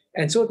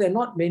 And so there are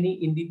not many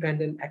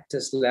independent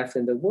actors left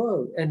in the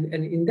world. And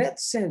in that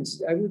sense,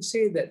 I would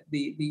say that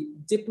the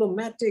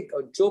diplomatic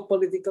or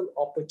geopolitical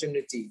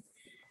opportunity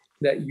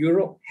that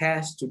Europe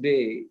has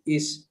today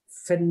is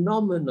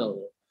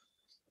phenomenal.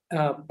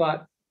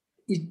 But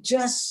it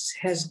just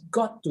has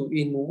got to,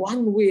 in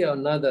one way or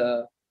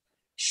another,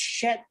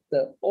 shed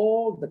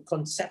all the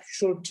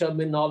conceptual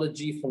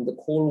terminology from the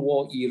Cold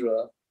War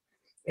era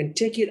and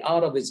take it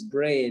out of its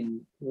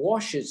brain,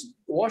 wash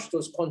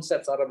those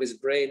concepts out of its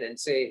brain and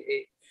say,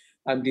 hey,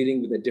 I'm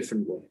dealing with a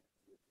different world.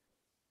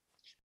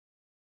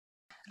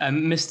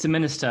 Mr.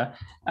 Minister,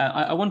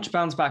 I want to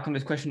bounce back on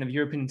this question of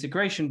European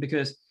integration,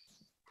 because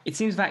it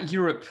seems that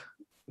Europe,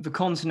 the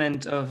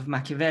continent of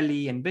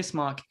Machiavelli and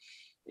Bismarck,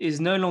 is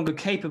no longer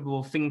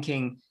capable of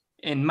thinking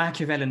in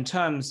Machiavellian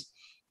terms,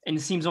 and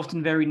it seems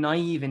often very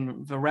naive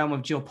in the realm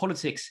of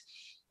geopolitics,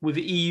 with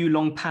the EU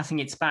long patting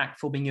its back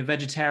for being a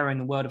vegetarian in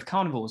the world of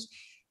carnivores.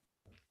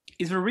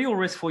 Is the real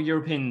risk for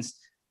Europeans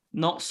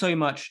not so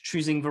much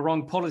choosing the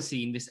wrong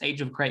policy in this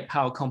age of great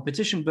power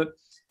competition, but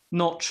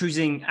not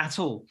choosing at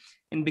all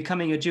and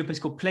becoming a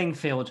geopolitical playing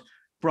field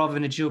rather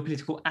than a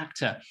geopolitical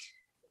actor?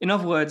 In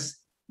other words,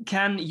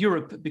 can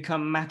Europe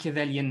become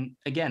Machiavellian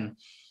again?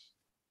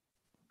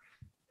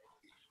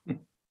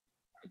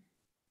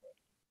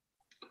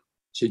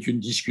 C'est une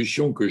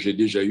discussion que j'ai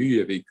déjà eue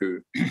avec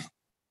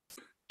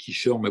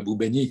Kishore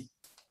Mahbubani.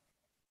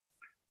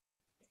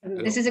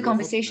 This is a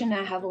conversation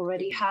I have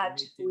already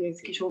had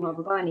with Kishore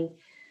Mahbubani.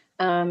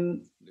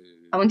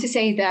 I want to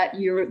say that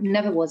Europe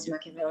never was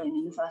Machiavellian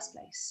in the first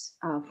place.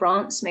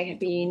 France may have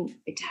been,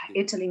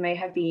 Italy may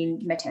have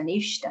been,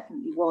 Metternich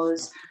definitely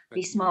was,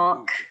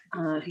 Bismarck,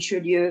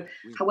 Richelieu.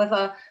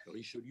 However,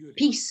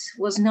 peace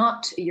was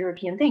not a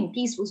European thing.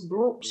 Peace was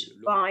brought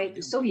by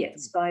the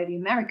Soviets, by the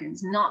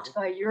Americans, not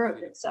by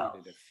Europe itself.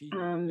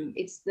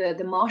 It's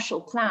the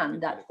Marshall Plan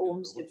that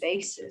forms the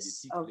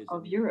basis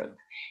of Europe.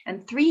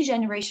 And 3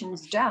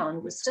 generations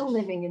down, we're still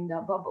living in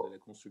that bubble.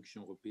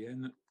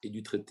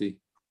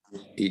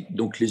 Et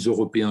donc les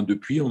Européens,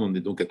 depuis, on en est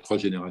donc à 3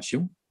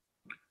 générations,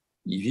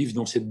 ils vivent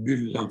dans cette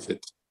bulle-là, en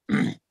fait.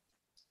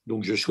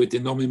 Donc je souhaite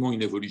énormément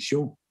une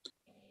évolution.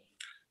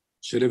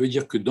 Cela veut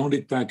dire que dans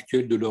l'état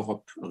actuel de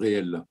l'Europe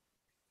réelle,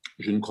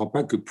 je ne crois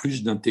pas que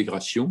plus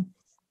d'intégration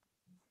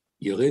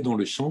irait dans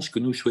le sens que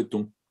nous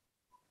souhaitons.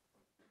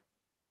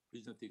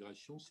 Plus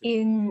d'intégration, c'est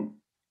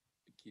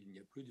qu'il n'y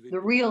a plus de...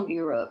 The real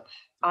Europe,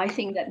 I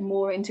think that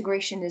more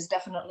integration is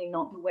definitely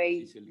not the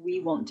way we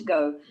want to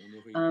go.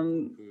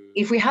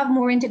 If we have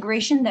more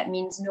integration, that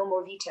means no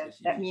more veto.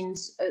 That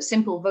means a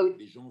simple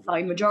vote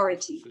by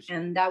majority,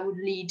 and that would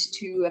lead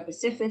to a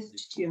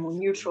pacifist, to a more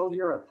neutral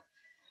Europe.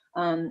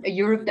 A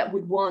Europe that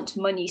would want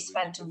money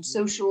spent on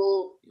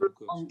social,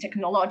 on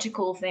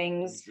technological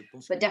things,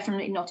 but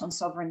definitely not on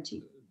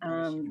sovereignty.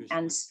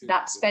 And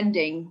that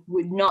spending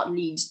would not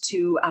lead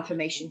to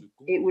affirmation.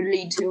 It would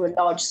lead to a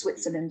large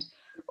Switzerland.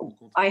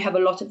 I have a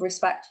lot of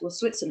respect for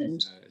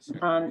Switzerland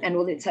and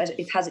all it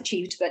has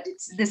achieved, but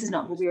this is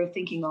not what we are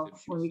thinking of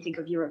when we think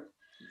of Europe.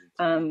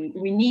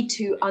 We need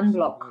to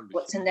unblock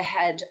what's in the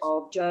head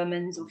of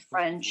Germans, of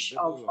French,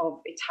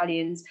 of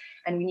Italians,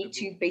 and we need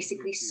to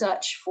basically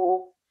search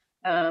for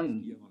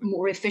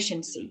more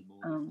efficiency,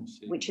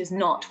 which is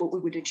not what we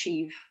would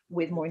achieve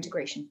with more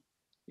integration.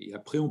 Et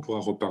après, on pourra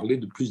reparler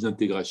de plus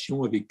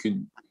d'intégration avec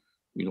une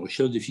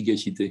recherche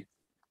d'efficacité.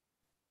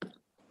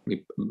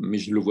 Mais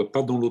je ne le vois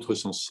pas dans l'autre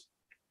sens.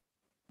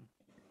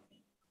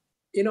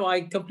 You know,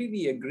 I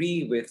completely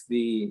agree with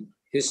the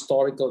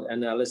historical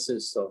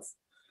analysis of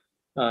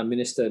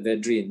Minister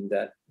Védrine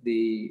that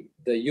the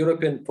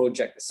European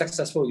project, the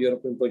successful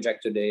European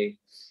project today,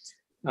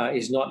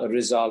 is not a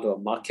result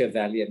of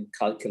Machiavellian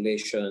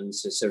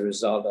calculations. It's a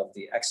result of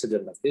the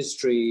accident of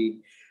history.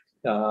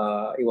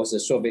 It was the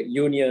Soviet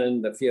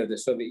Union, the fear of the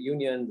Soviet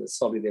Union that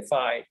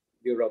solidified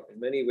Europe in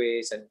many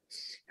ways and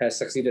has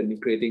succeeded in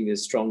creating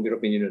this strong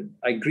European Union.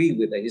 I agree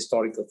with the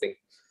historical thing.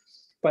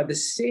 But at the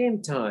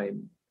same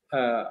time,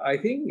 I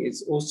think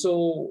it's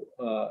also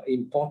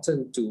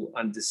important to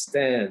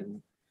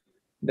understand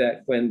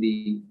that when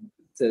the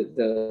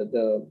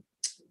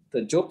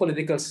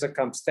geopolitical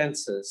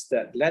circumstances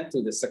that led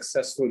to the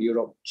successful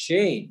Europe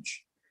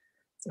change,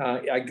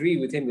 I agree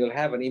with him, will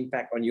have an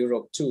impact on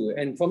Europe too.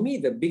 And for me,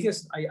 the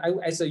biggest,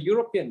 as a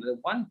European, the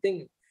one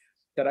thing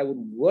that I would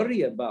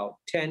worry about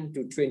 10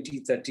 to 20,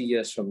 30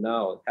 years from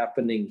now,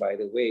 happening, by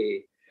the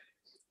way,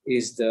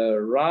 is the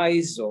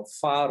rise of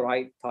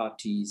far-right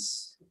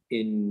parties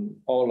in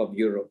all of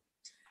Europe.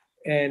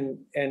 And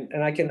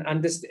I can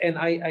understand, and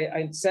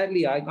I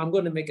sadly, I'm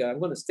going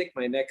to stick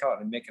my neck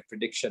out and make a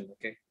prediction,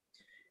 okay?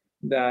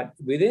 That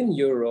within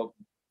Europe,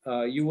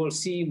 you will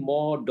see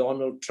more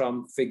Donald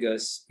Trump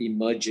figures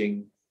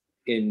emerging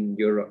in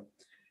Europe.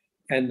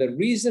 And the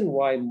reason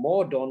why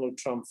more Donald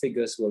Trump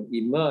figures will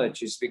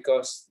emerge is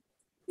because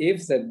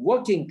if the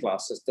working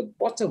classes, the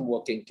bottom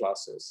working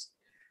classes,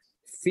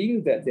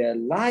 feel that their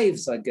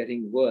lives are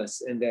getting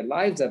worse and their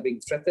lives are being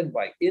threatened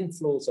by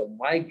inflows of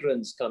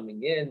migrants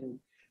coming in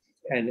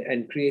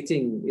and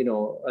creating,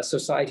 a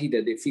society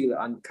that they feel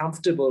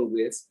uncomfortable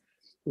with,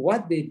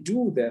 what they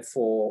do,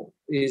 therefore,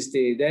 is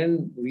they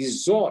then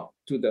resort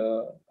to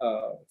the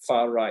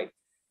far right.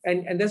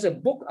 And there's a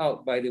book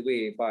out, by the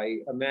way, by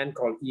a man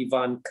called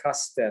Ivan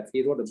Krastev.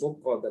 He wrote a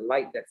book called The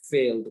Light That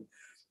Failed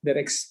that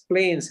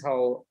explains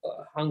how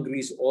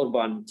Hungary's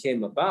Orban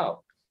came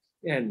about.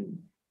 And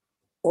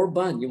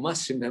Orban, you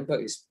must remember,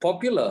 is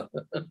popular.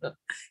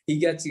 He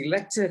gets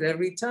elected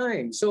every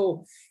time.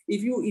 So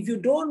if you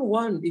don't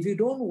want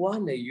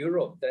a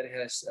Europe that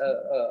has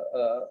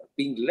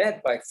been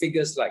led by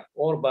figures like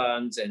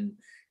Orbans and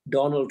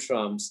Donald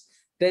Trumps,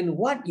 then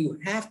what you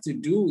have to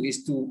do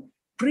is to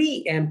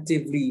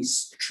preemptively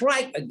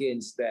strike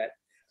against that.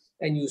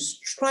 And you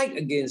strike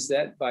against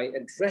that by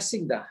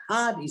addressing the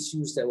hard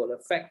issues that will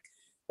affect,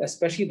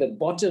 especially the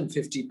bottom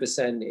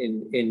 50%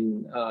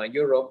 in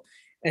Europe,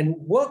 and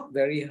work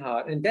very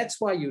hard. And that's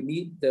why you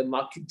need the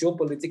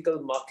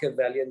geopolitical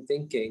Machiavellian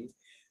thinking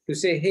to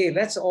say, hey,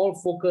 let's all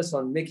focus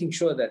on making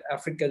sure that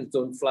Africans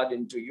don't flood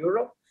into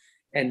Europe,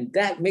 and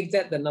make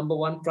that the number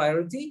one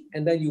priority.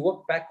 And then you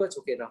work backwards.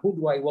 Okay, now who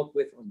do I work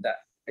with on that?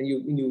 And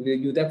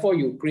you therefore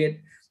you create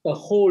a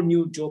whole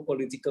new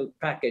geopolitical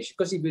package.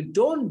 Because if you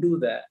don't do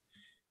that,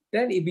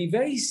 then it'd be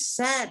very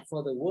sad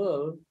for the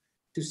world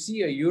to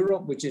see a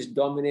Europe which is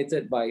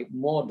dominated by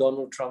more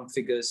Donald Trump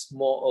figures,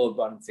 more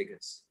Orban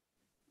figures.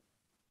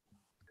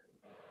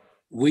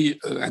 Oui,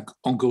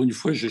 encore une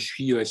fois, je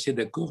suis assez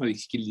d'accord avec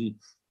ce qu'il dit.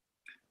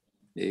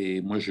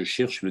 Et moi, je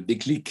cherche le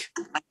déclic.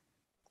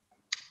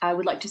 I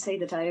would like to say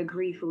that I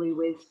agree fully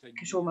with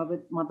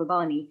Kishore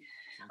Mahbubani.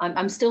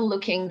 I'm still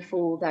looking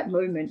for that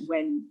moment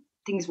when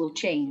things will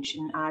change.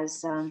 And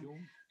as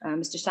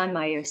Mr.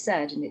 Steinmeier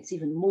said, and it's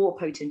even more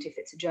potent if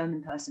it's a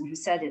German person who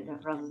said it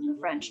rather than a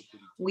French,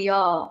 we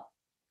are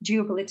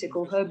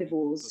geopolitical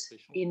herbivores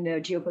in a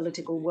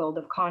geopolitical world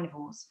of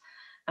carnivores.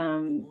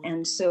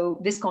 And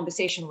so this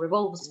conversation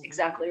revolves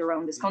exactly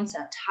around this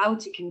concept, how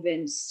to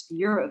convince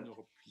Europe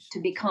to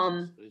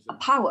become a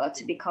power,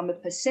 to become a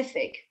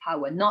Pacific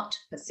power, not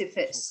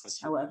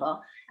pacifists, however,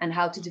 and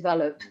how to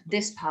develop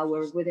this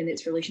power within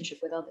its relationship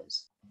with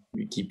others.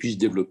 Qui puisse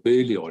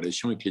développer les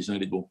relations avec les uns et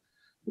les autres.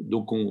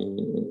 Donc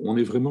on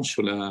est vraiment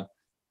sur la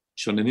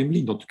même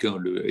ligne, en tout cas,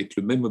 avec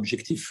le même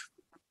objectif.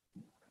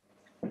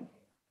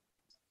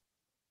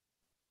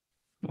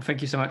 Well,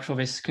 thank you so much for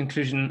this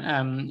conclusion,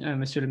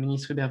 Monsieur le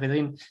Ministre Hubert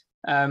Védrine.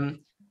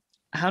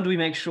 How do we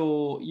make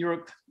sure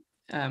Europe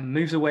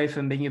moves away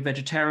from being a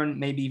vegetarian,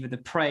 maybe even a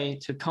prey,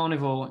 to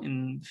carnivore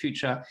in the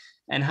future,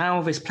 and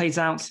how this plays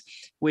out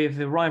with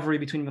the rivalry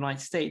between the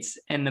United States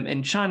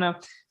and China?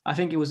 I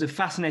think it was a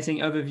fascinating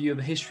overview of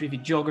the history, the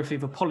geography,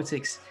 the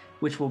politics,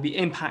 which will be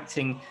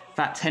impacting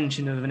that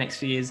tension over the next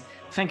few years.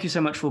 Thank you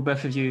so much for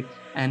both of you,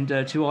 and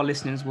to our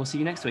listeners, we'll see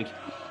you next week.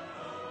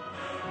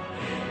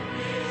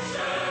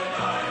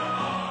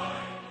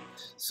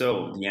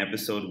 So the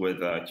episode with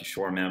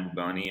Kishore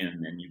Mahbubani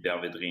and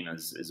Hubert Védrine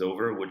is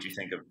over. What'd you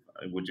think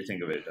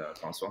of it,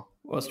 Francois?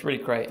 Well, it's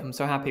really great. I'm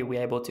so happy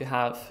we're able to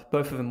have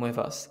both of them with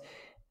us.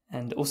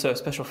 And also a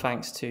special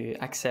thanks to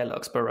Axel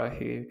Oxborough,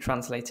 who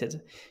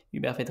translated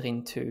Hubert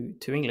Védrine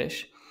to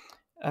English.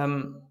 I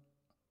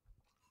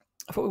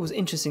thought it was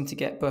interesting to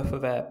get both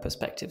of their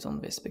perspectives on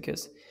this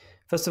because,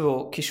 first of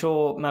all,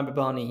 Kishore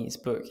Mahbubani's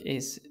book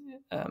is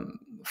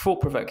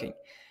thought-provoking.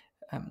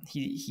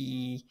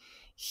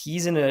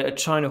 He's in a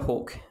China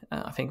hawk.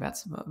 I think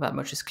that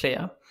much is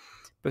clear.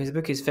 But his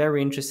book is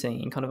very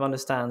interesting and kind of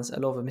understands a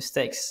lot of the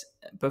mistakes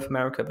both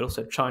America but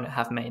also China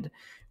have made,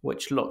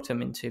 which locked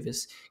them into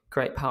this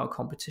great power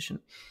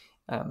competition.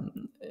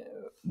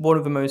 One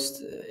of the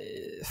most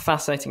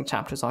fascinating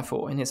chapters I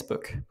thought in his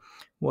book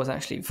was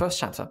actually the first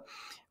chapter,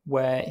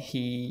 where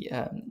he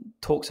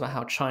talks about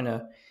how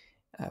China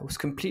was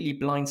completely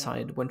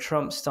blindsided when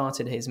Trump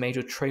started his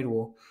major trade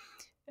war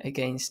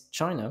against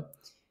China.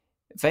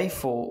 They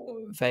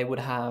thought they would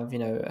have,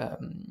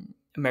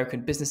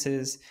 American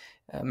businesses,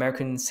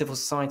 American civil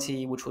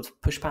society, which would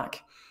push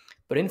back.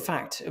 But in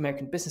fact,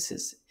 American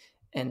businesses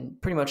and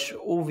pretty much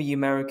all the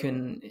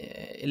American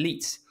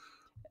elites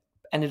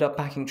ended up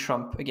backing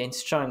Trump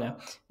against China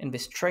in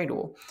this trade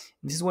war.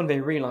 And this is when they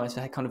realized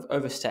they had kind of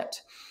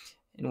overstepped,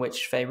 in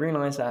which they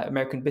realized that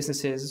American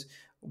businesses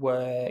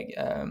were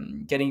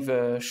getting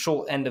the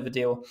short end of the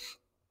deal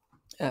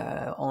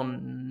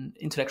on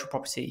intellectual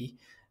property,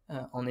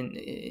 on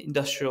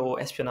industrial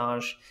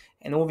espionage,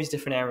 and all these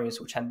different areas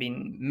which had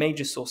been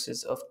major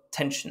sources of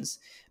tensions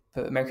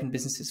for American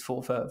businesses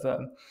for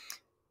the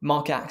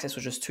market access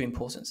was just too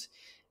important.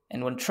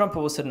 And when Trump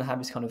all of a sudden had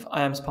this kind of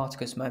I am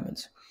Spartacus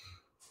moment,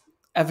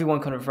 everyone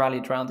kind of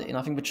rallied around it. And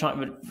I think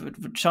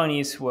the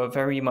Chinese were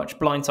very much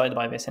blindsided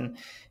by this, and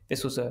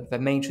this was the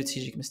main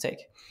strategic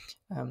mistake.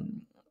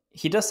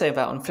 He does say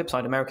that on the flip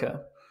side,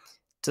 America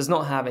does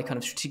not have a kind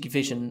of strategic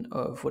vision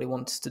of what it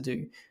wants to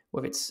do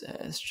with its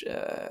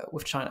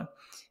with China.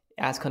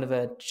 It has kind of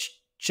a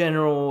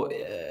general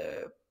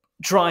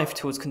drive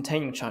towards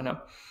containing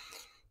China,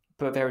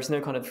 but there is no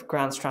kind of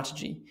grand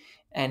strategy.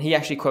 And he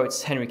actually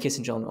quotes Henry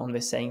Kissinger on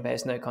this, saying there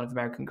is no kind of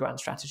American grand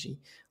strategy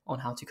on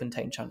how to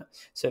contain China.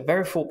 So a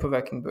very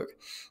thought-provoking book.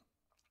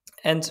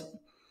 And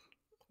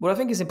what I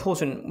think is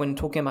important when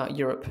talking about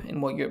Europe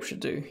and what Europe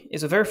should do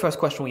is the very first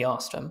question we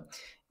asked them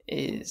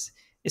is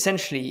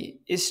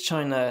essentially, is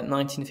China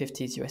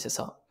 1950s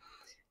USSR?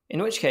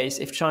 In which case,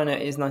 if China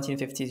is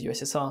 1950s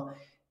USSR,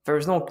 there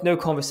is no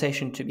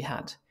conversation to be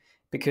had,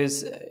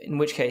 because in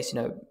which case,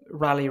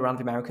 rally around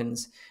the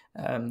Americans,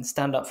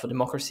 stand up for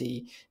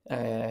democracy,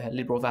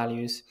 liberal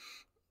values,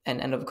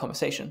 and end of the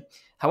conversation.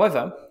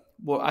 However,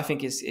 what I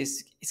think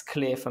is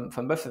clear from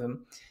both of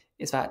them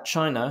is that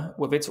China,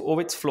 with all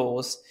its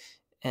flaws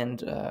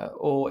and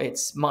all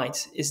its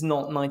might, is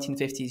not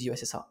 1950s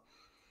USSR.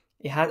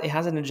 It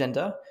has an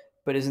agenda,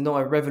 but is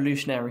not a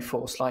revolutionary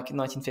force like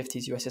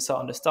 1950s USSR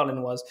under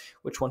Stalin was,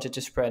 which wanted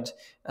to spread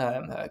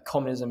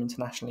communism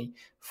internationally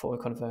for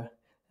kind of a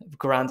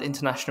grand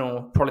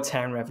international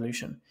proletarian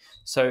revolution.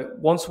 So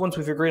once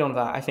we've agreed on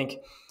that, I think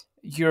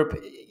Europe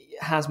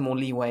has more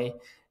leeway,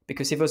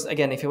 because if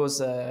it was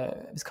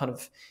this kind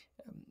of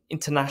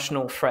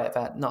international threat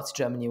that Nazi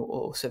Germany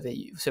or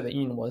Soviet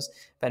Union was,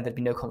 then there'd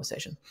be no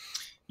conversation.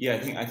 Yeah,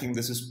 I think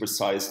this is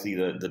precisely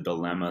the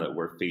dilemma that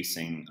we're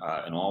facing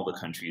in all the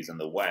countries in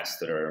the West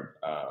that are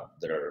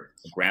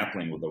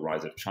grappling with the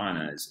rise of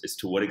China. Is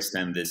to what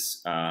extent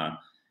this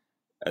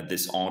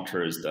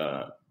alters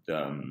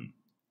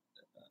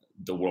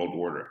the world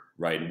order,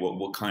 right?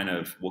 What kind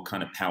of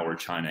power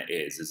China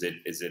is? Is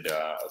it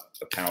a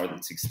power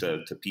that seeks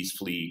to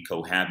peacefully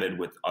cohabit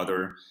with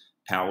other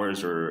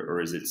powers, or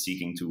is it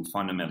seeking to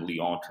fundamentally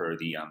alter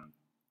the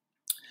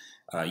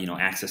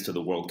access to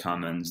the world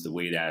commons, the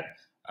way that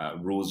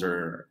rules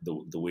are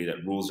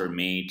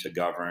made to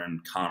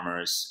govern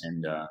commerce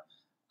and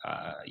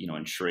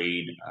and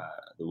trade,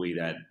 the way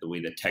that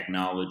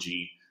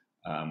technology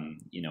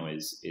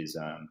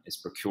is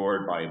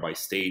procured by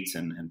states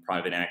and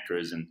private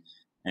actors, and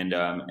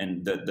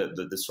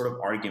the sort of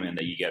argument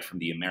that you get from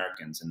the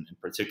Americans, and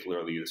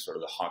particularly the sort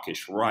of the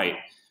hawkish right,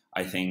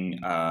 I think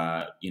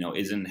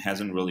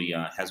hasn't really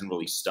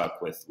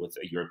stuck with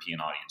a European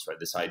audience, right?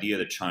 This idea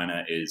that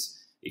China is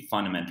a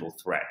fundamental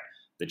threat,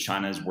 that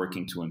China is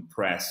working to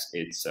impress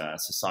its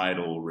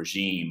societal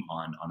regime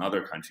on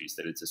other countries,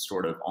 that it's a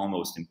sort of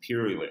almost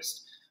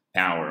imperialist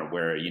power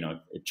where,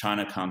 if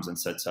China comes and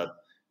sets up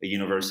a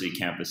university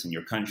campus in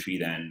your country,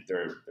 then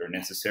they're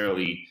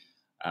necessarily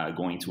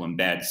going to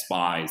embed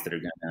spies that are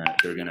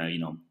gonna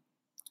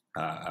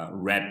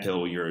red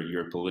pill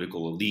your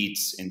political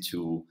elites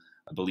into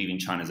believing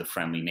China is a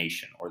friendly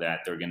nation, or that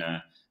they're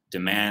gonna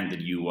demand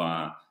that you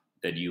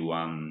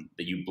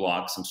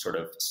block some sort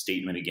of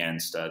statement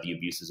against the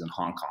abuses in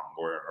Hong Kong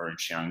or in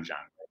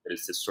Xinjiang. That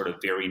it's this sort of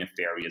very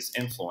nefarious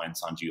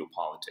influence on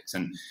geopolitics.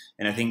 And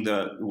I think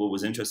what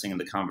was interesting in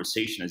the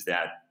conversation is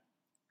that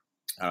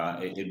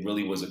it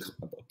really was a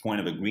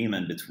point of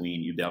agreement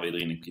between Hubert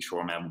Védrine and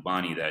Kishore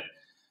Mahbubani that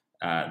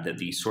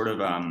the sort of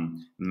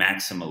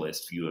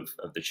maximalist view of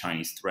the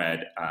Chinese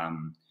threat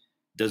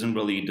doesn't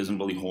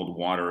really hold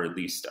water, at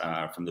least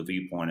from the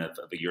viewpoint of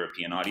a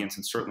European audience,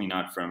 and certainly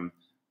not from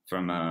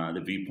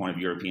the viewpoint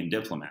of European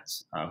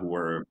diplomats, who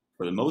are,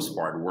 for the most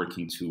part,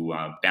 working to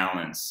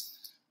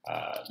balance.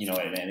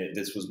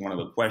 This was one of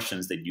the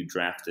questions that you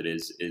drafted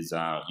is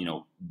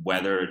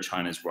whether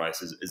China's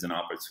rise is an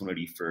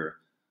opportunity for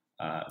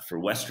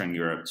Western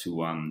Europe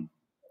to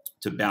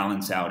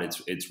balance out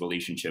its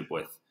relationship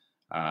with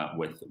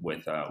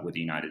the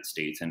United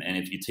States. And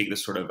if you take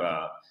this sort of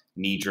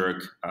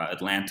knee-jerk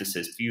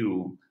Atlanticist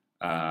view,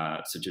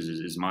 such as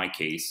is my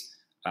case,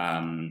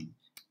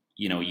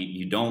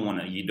 you don't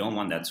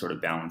want that sort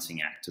of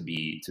balancing act to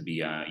be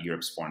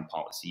Europe's foreign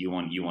policy. You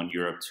want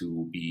Europe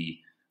to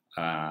be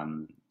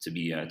in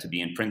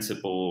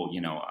principle,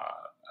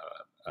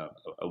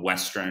 a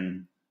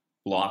Western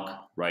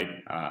bloc, right?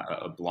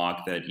 A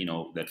bloc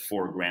that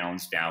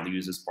foregrounds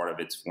values as part of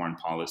its foreign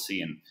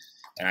policy, and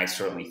I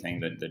certainly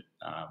think that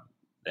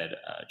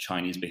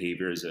Chinese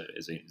behavior is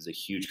a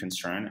huge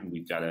concern, and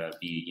we've got to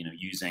be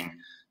using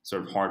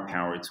sort of hard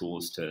power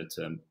tools to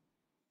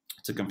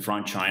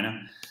confront China.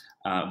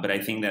 But I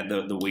think that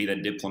the way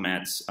that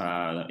diplomats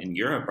in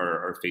Europe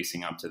are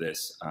facing up to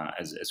this,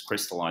 as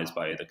crystallized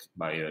by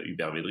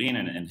Hubert Védrine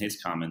and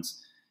his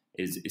comments,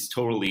 is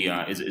totally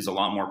is a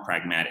lot more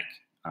pragmatic,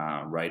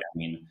 right? I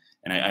mean,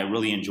 and I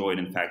really enjoyed,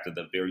 in fact, at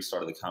the very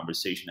start of the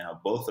conversation, how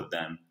both of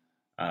them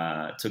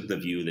took the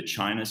view that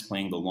China is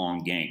playing the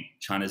long game.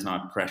 China is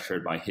not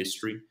pressured by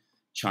history.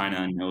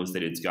 China knows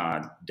that it's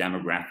got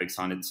demographics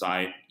on its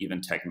side, even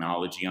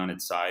technology on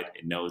its side.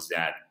 It knows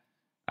that.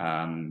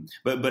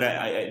 But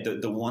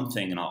the one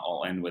thing, and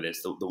I'll end with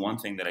this, the one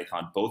thing that I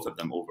thought both of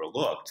them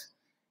overlooked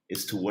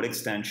is to what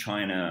extent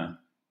China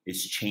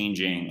is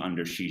changing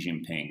under Xi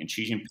Jinping. And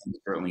Xi Jinping,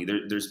 certainly,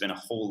 there's been a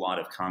whole lot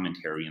of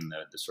commentary in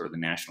the sort of the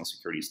national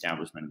security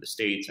establishment of the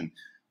States, and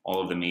all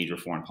of the major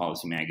foreign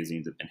policy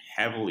magazines have been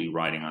heavily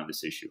writing on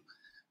this issue,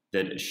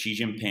 that Xi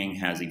Jinping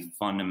has a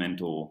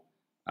fundamental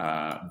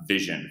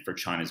vision for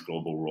China's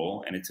global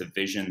role. And it's a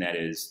vision that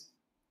is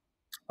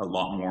a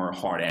lot more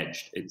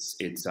hard-edged. It's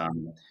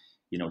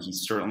you know, he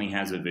certainly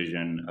has a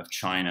vision of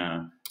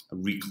China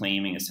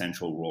reclaiming a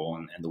central role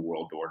in the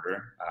world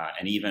order,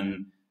 and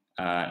even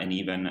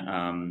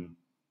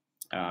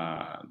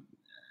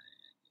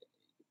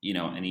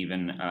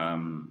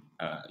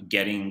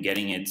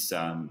getting its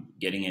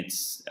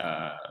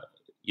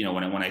you know,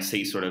 when I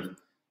say sort of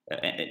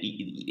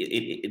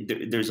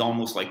there's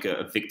almost like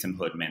a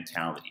victimhood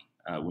mentality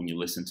when you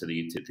listen to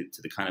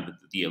the kind of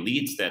the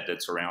elites that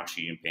surround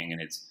Xi Jinping,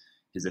 and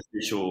his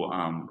official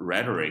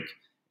rhetoric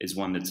is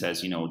one that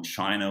says, you know,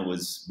 China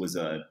was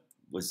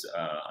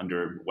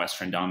under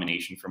Western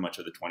domination for much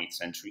of the 20th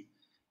century,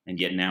 and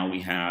yet now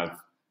we have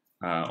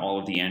all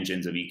of the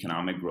engines of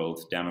economic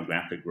growth,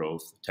 demographic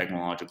growth,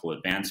 technological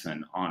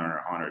advancement on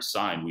our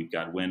side. We've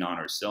got wind on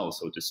our sails,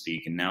 so to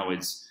speak, and now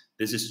this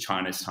is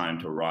China's time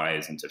to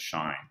rise and to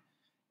shine.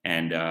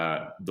 And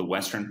the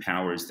Western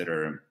powers that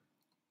are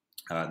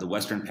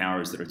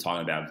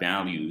talking about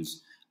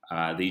values,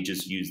 they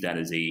just use that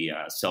as a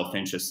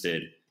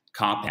self-interested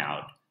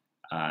cop-out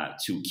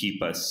to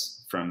keep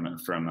us from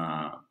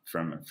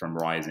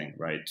rising,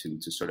 right?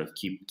 To sort of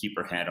keep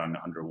our head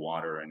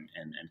underwater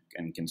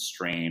and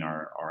constrain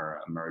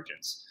our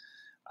emergence.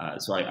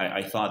 So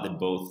I thought that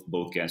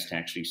both guests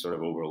actually sort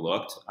of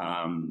overlooked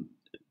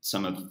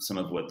some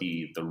of what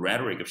the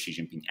rhetoric of Xi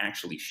Jinping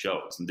actually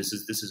shows, and this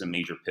is a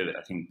major pivot.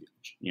 I think,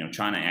 you know,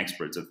 China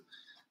experts have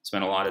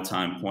spent a lot of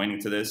time pointing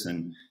to this,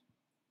 and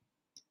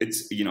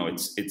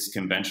it's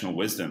conventional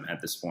wisdom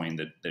at this point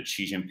that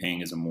Xi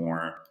Jinping is a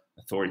more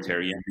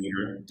authoritarian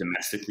leader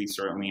domestically,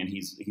 certainly, and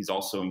he's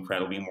also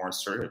incredibly more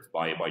assertive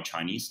by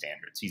Chinese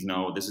standards.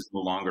 This is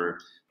no longer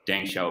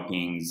Deng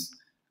Xiaoping's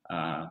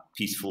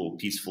peaceful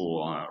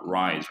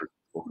rise or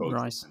peaceful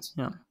coexistence.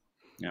 Yeah.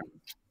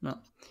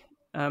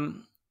 You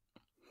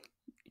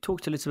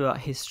talked a little about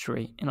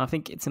history, and I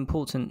think it's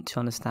important to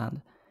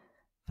understand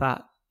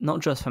that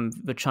not just from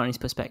the Chinese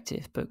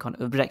perspective, but kind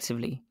of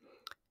objectively,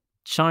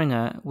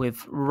 China,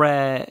 with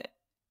rare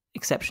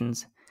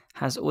exceptions,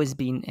 has always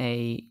been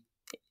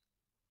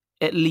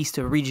at least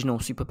a regional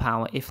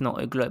superpower, if not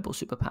a global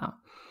superpower.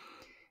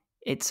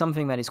 It's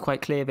something that is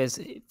quite clear.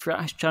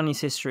 Throughout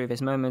Chinese history,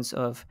 there's moments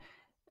of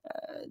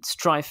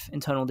strife,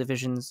 internal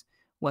divisions,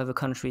 where the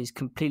country is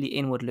completely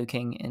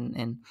inward-looking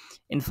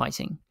in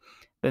fighting.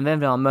 But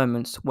then there are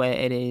moments where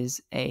it is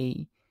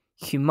a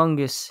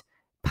humongous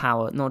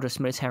power, not just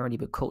militarily,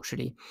 but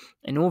culturally.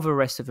 And all the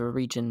rest of the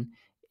region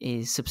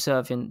is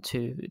subservient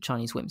to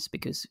Chinese whims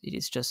because it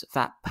is just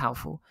that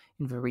powerful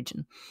in the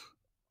region.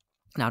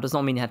 Now, it does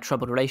not mean it had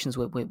troubled relations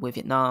with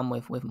Vietnam,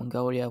 with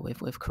Mongolia,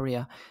 with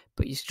Korea,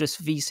 but it's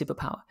just the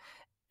superpower.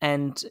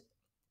 And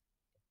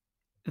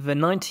the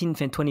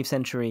 19th and 20th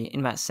century,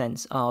 in that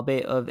sense, are a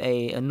bit of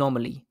an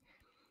anomaly,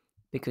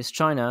 because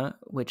China,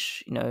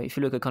 which, you know, if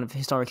you look at kind of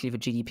historically the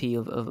GDP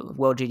of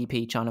world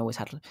GDP, China always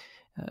had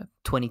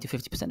 20 to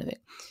 50% of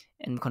it.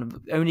 And kind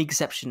of the only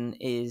exception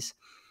is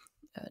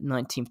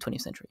 19th,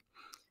 20th century.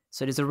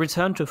 So there's a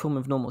return to a form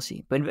of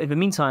normalcy. But in the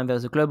meantime,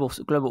 there's a global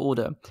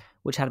order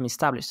which had been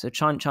established. So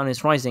China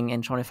is rising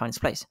and trying to find its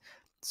place.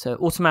 So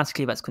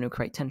automatically that's going to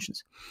create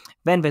tensions.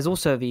 Then there's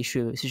also the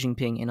issue of Xi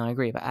Jinping, and I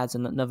agree, that adds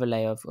another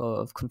layer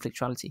of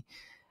conflictuality.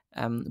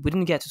 We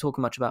didn't get to talk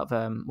much about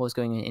what was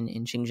going on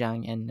in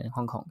Xinjiang and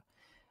Hong Kong.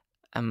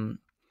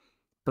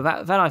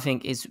 But that I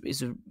think is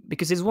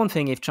because it's one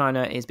thing if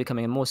China is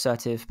becoming a more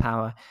assertive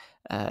power,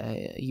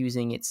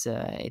 using its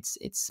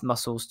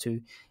muscles to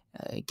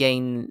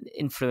gain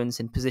influence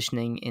and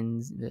positioning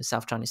in the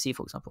South China Sea,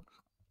 for example.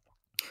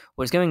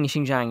 What's going in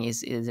Xinjiang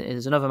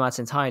is another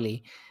matter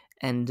entirely,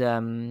 and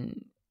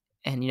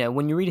you know,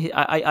 when you read it,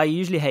 I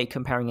usually hate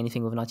comparing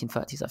anything with the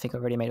 1930s. I think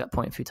I've already made that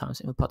point a few times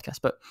in the podcast,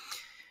 but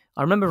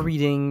I remember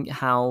reading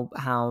how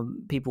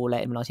people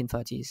late in the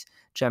 1930s,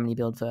 Germany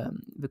built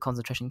the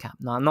concentration camp.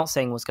 Now, I'm not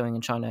saying what's going on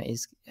in China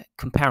is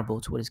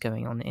comparable to what is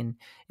going on in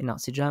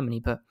Nazi Germany,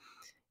 but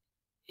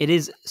it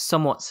is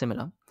somewhat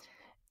similar.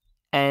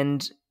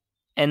 And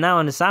now I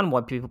understand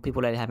why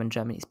people let it happen in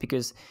Germany. It's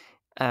because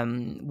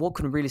what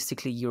can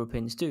realistically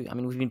Europeans do? I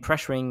mean, we've been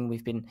pressuring,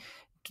 we've been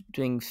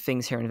doing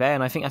things here and there,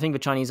 and I think the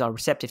Chinese are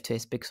receptive to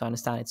this because I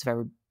understand it's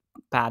very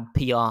bad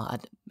PR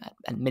at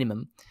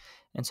minimum.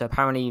 And so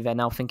apparently they're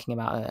now thinking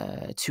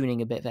about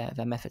tuning a bit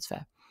their methods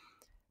there.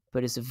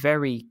 But it's a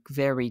very,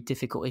 very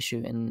difficult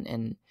issue.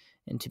 And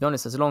to be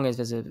honest, as long as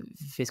there's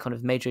this kind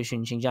of major issue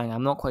in Xinjiang,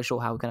 I'm not quite sure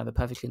how we can have a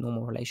perfectly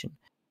normal relation.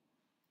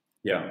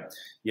 Yeah,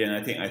 and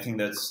I think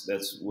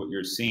that's what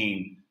you're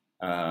seeing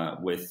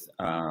with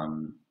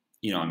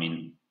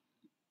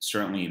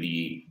certainly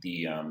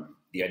the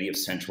idea of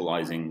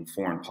centralizing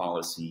foreign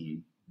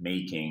policy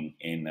making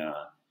in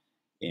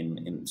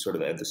sort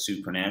of at the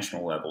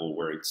supranational level,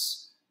 where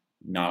it's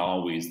not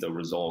always the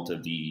result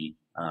of the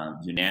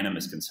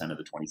unanimous consent of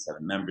the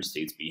 27 member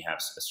states, but you have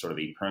a sort of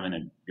a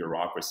permanent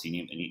bureaucracy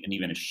and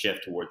even a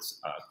shift towards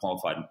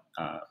qualified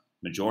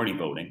majority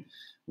voting,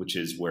 which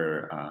is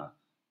where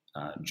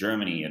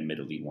Germany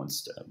admittedly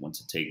wants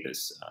to take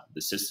this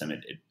the system.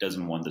 It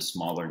doesn't want the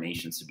smaller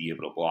nations to be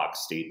able to block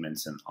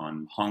statements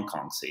on Hong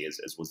Kong, say,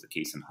 as was the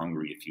case in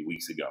Hungary a few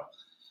weeks ago.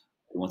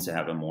 It wants to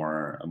have a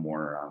more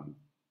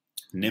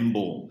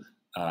nimble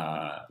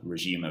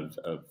regime of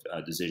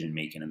decision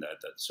making in the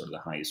sort of the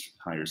higher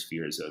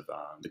spheres of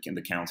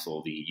the Council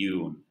of the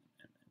EU and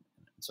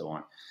so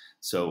on.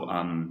 So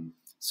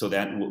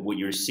that what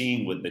you're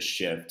seeing with the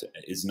shift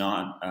is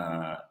not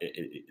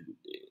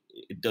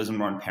it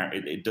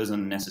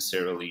doesn't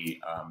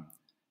necessarily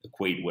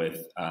equate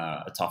with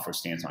a tougher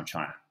stance on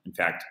China. In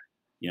fact,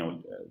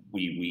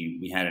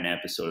 we had an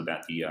episode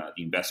about the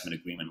investment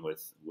agreement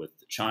with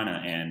China,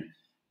 and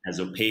as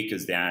opaque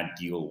as that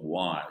deal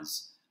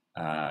was,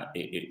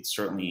 it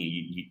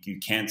certainly you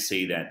can't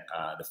say that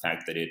the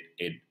fact that it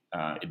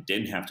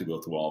didn't have to go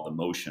through all the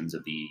motions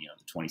of the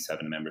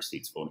 27 member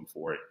states voting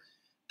for it,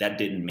 that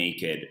didn't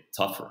make it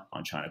tougher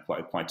on China.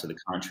 Quite to the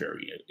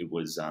contrary, it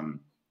was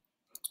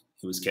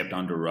kept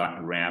under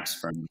wraps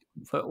from.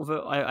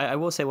 Although I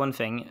will say one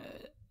thing,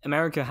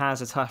 America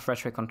has a tough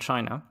rhetoric on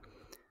China,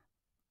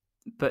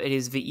 but it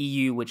is the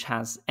EU which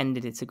has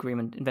ended its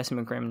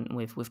investment agreement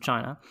with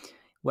China,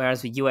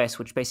 whereas the US,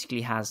 which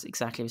basically has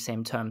exactly the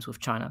same terms with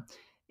China,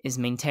 is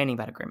maintaining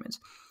that agreement.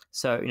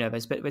 So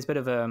there's a bit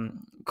of a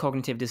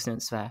cognitive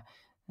dissonance there,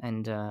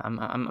 and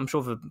I'm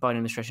sure the Biden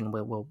administration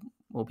will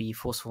be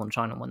forceful on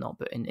China and whatnot.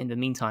 But in the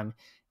meantime,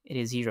 it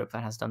is Europe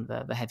that has done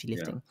the heavy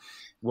lifting. Yeah.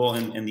 Well,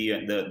 and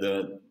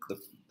the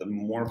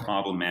more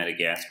problematic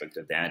aspect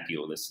of that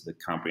deal, the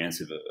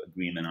comprehensive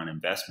agreement on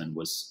investment,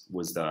 was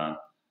that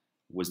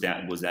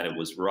it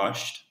was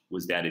rushed,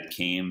 was that it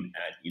came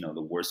at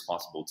the worst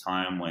possible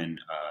time when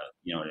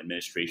an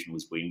administration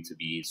was waiting to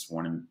be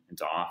sworn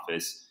into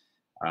office.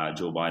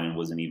 Joe Biden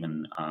wasn't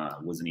even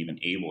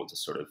able to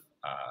sort of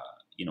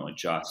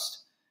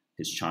adjust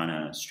his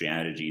China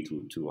strategy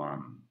to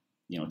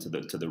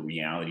the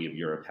reality of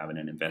Europe having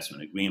an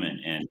investment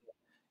agreement.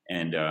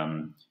 I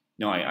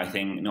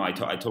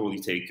totally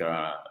take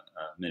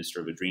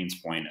Minister Védrine's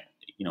point.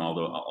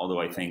 Although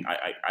I think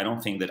I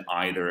don't think that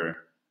either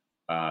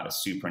a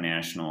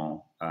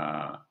supranational,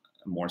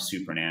 more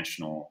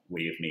supranational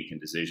way of making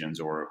decisions,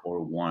 or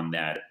one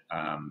that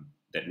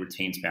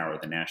retains power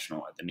at the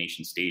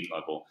nation state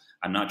level.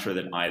 I'm not sure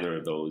that either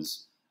of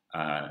those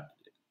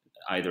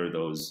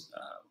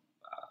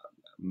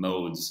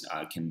modes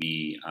can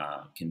be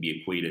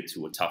equated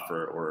to a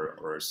tougher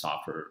or a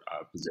softer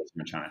position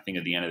in China. I think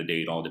at the end of the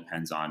day, it all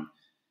depends on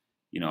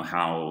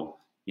how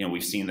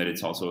we've seen that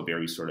it's also a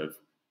very sort of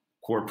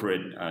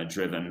corporate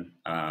driven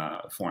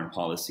foreign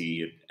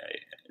policy.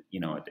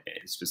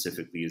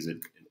 Specifically as it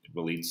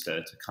relates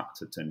to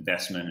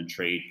investment and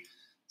trade.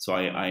 So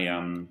I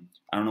don't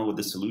know what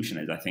the solution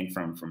is. I think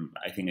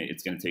I think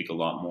it's going to take a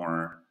lot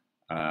more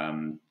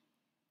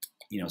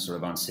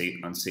sort of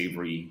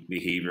unsavory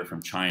behavior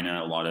from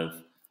China, a lot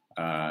of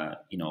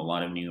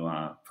new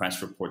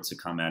press reports that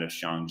come out of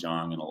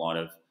Xinjiang, and a lot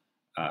of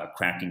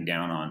cracking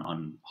down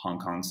on Hong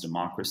Kong's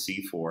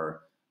democracy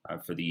for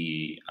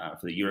the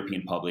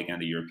European public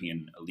and the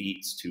European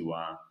elites to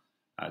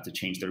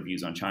change their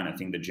views on China. I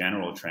think the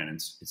general trend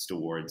is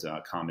towards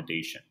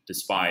accommodation,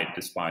 despite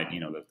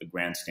the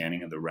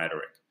grandstanding of the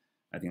rhetoric.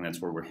 I think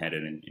that's where we're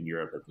headed in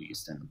Europe, at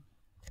least. And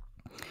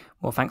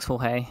well, thanks,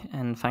 Jorge,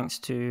 and thanks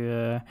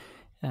to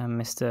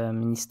Mr.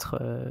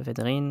 Ministre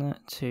Védrine,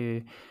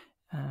 to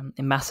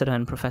Ambassador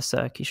and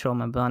Professor Kishore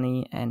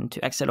Mahbubani, and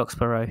to Axel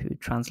Oxborough, who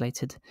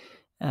translated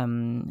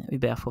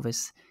Hubert for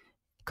this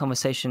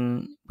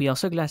conversation. We are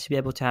so glad to be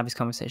able to have these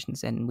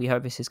conversations, and we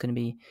hope this is going to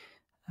be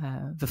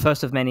the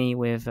first of many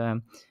with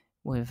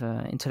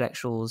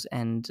intellectuals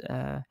and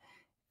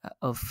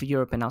of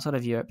Europe and outside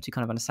of Europe to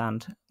kind of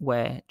understand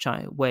where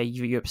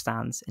Europe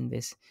stands in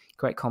this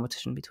great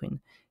competition between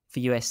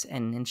the US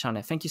and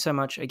China. Thank you so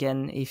much.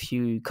 Again, if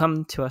you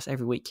come to us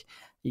every week,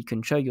 you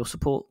can show your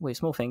support with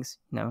small things,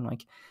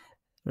 like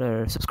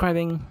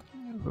subscribing,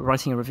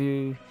 writing a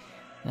review,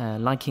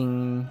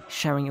 liking,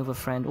 sharing with a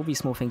friend. All these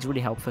small things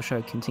really help the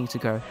show continue to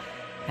grow.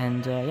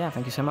 And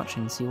thank you so much,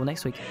 and see you all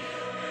next week.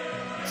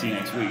 See you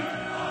next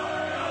week.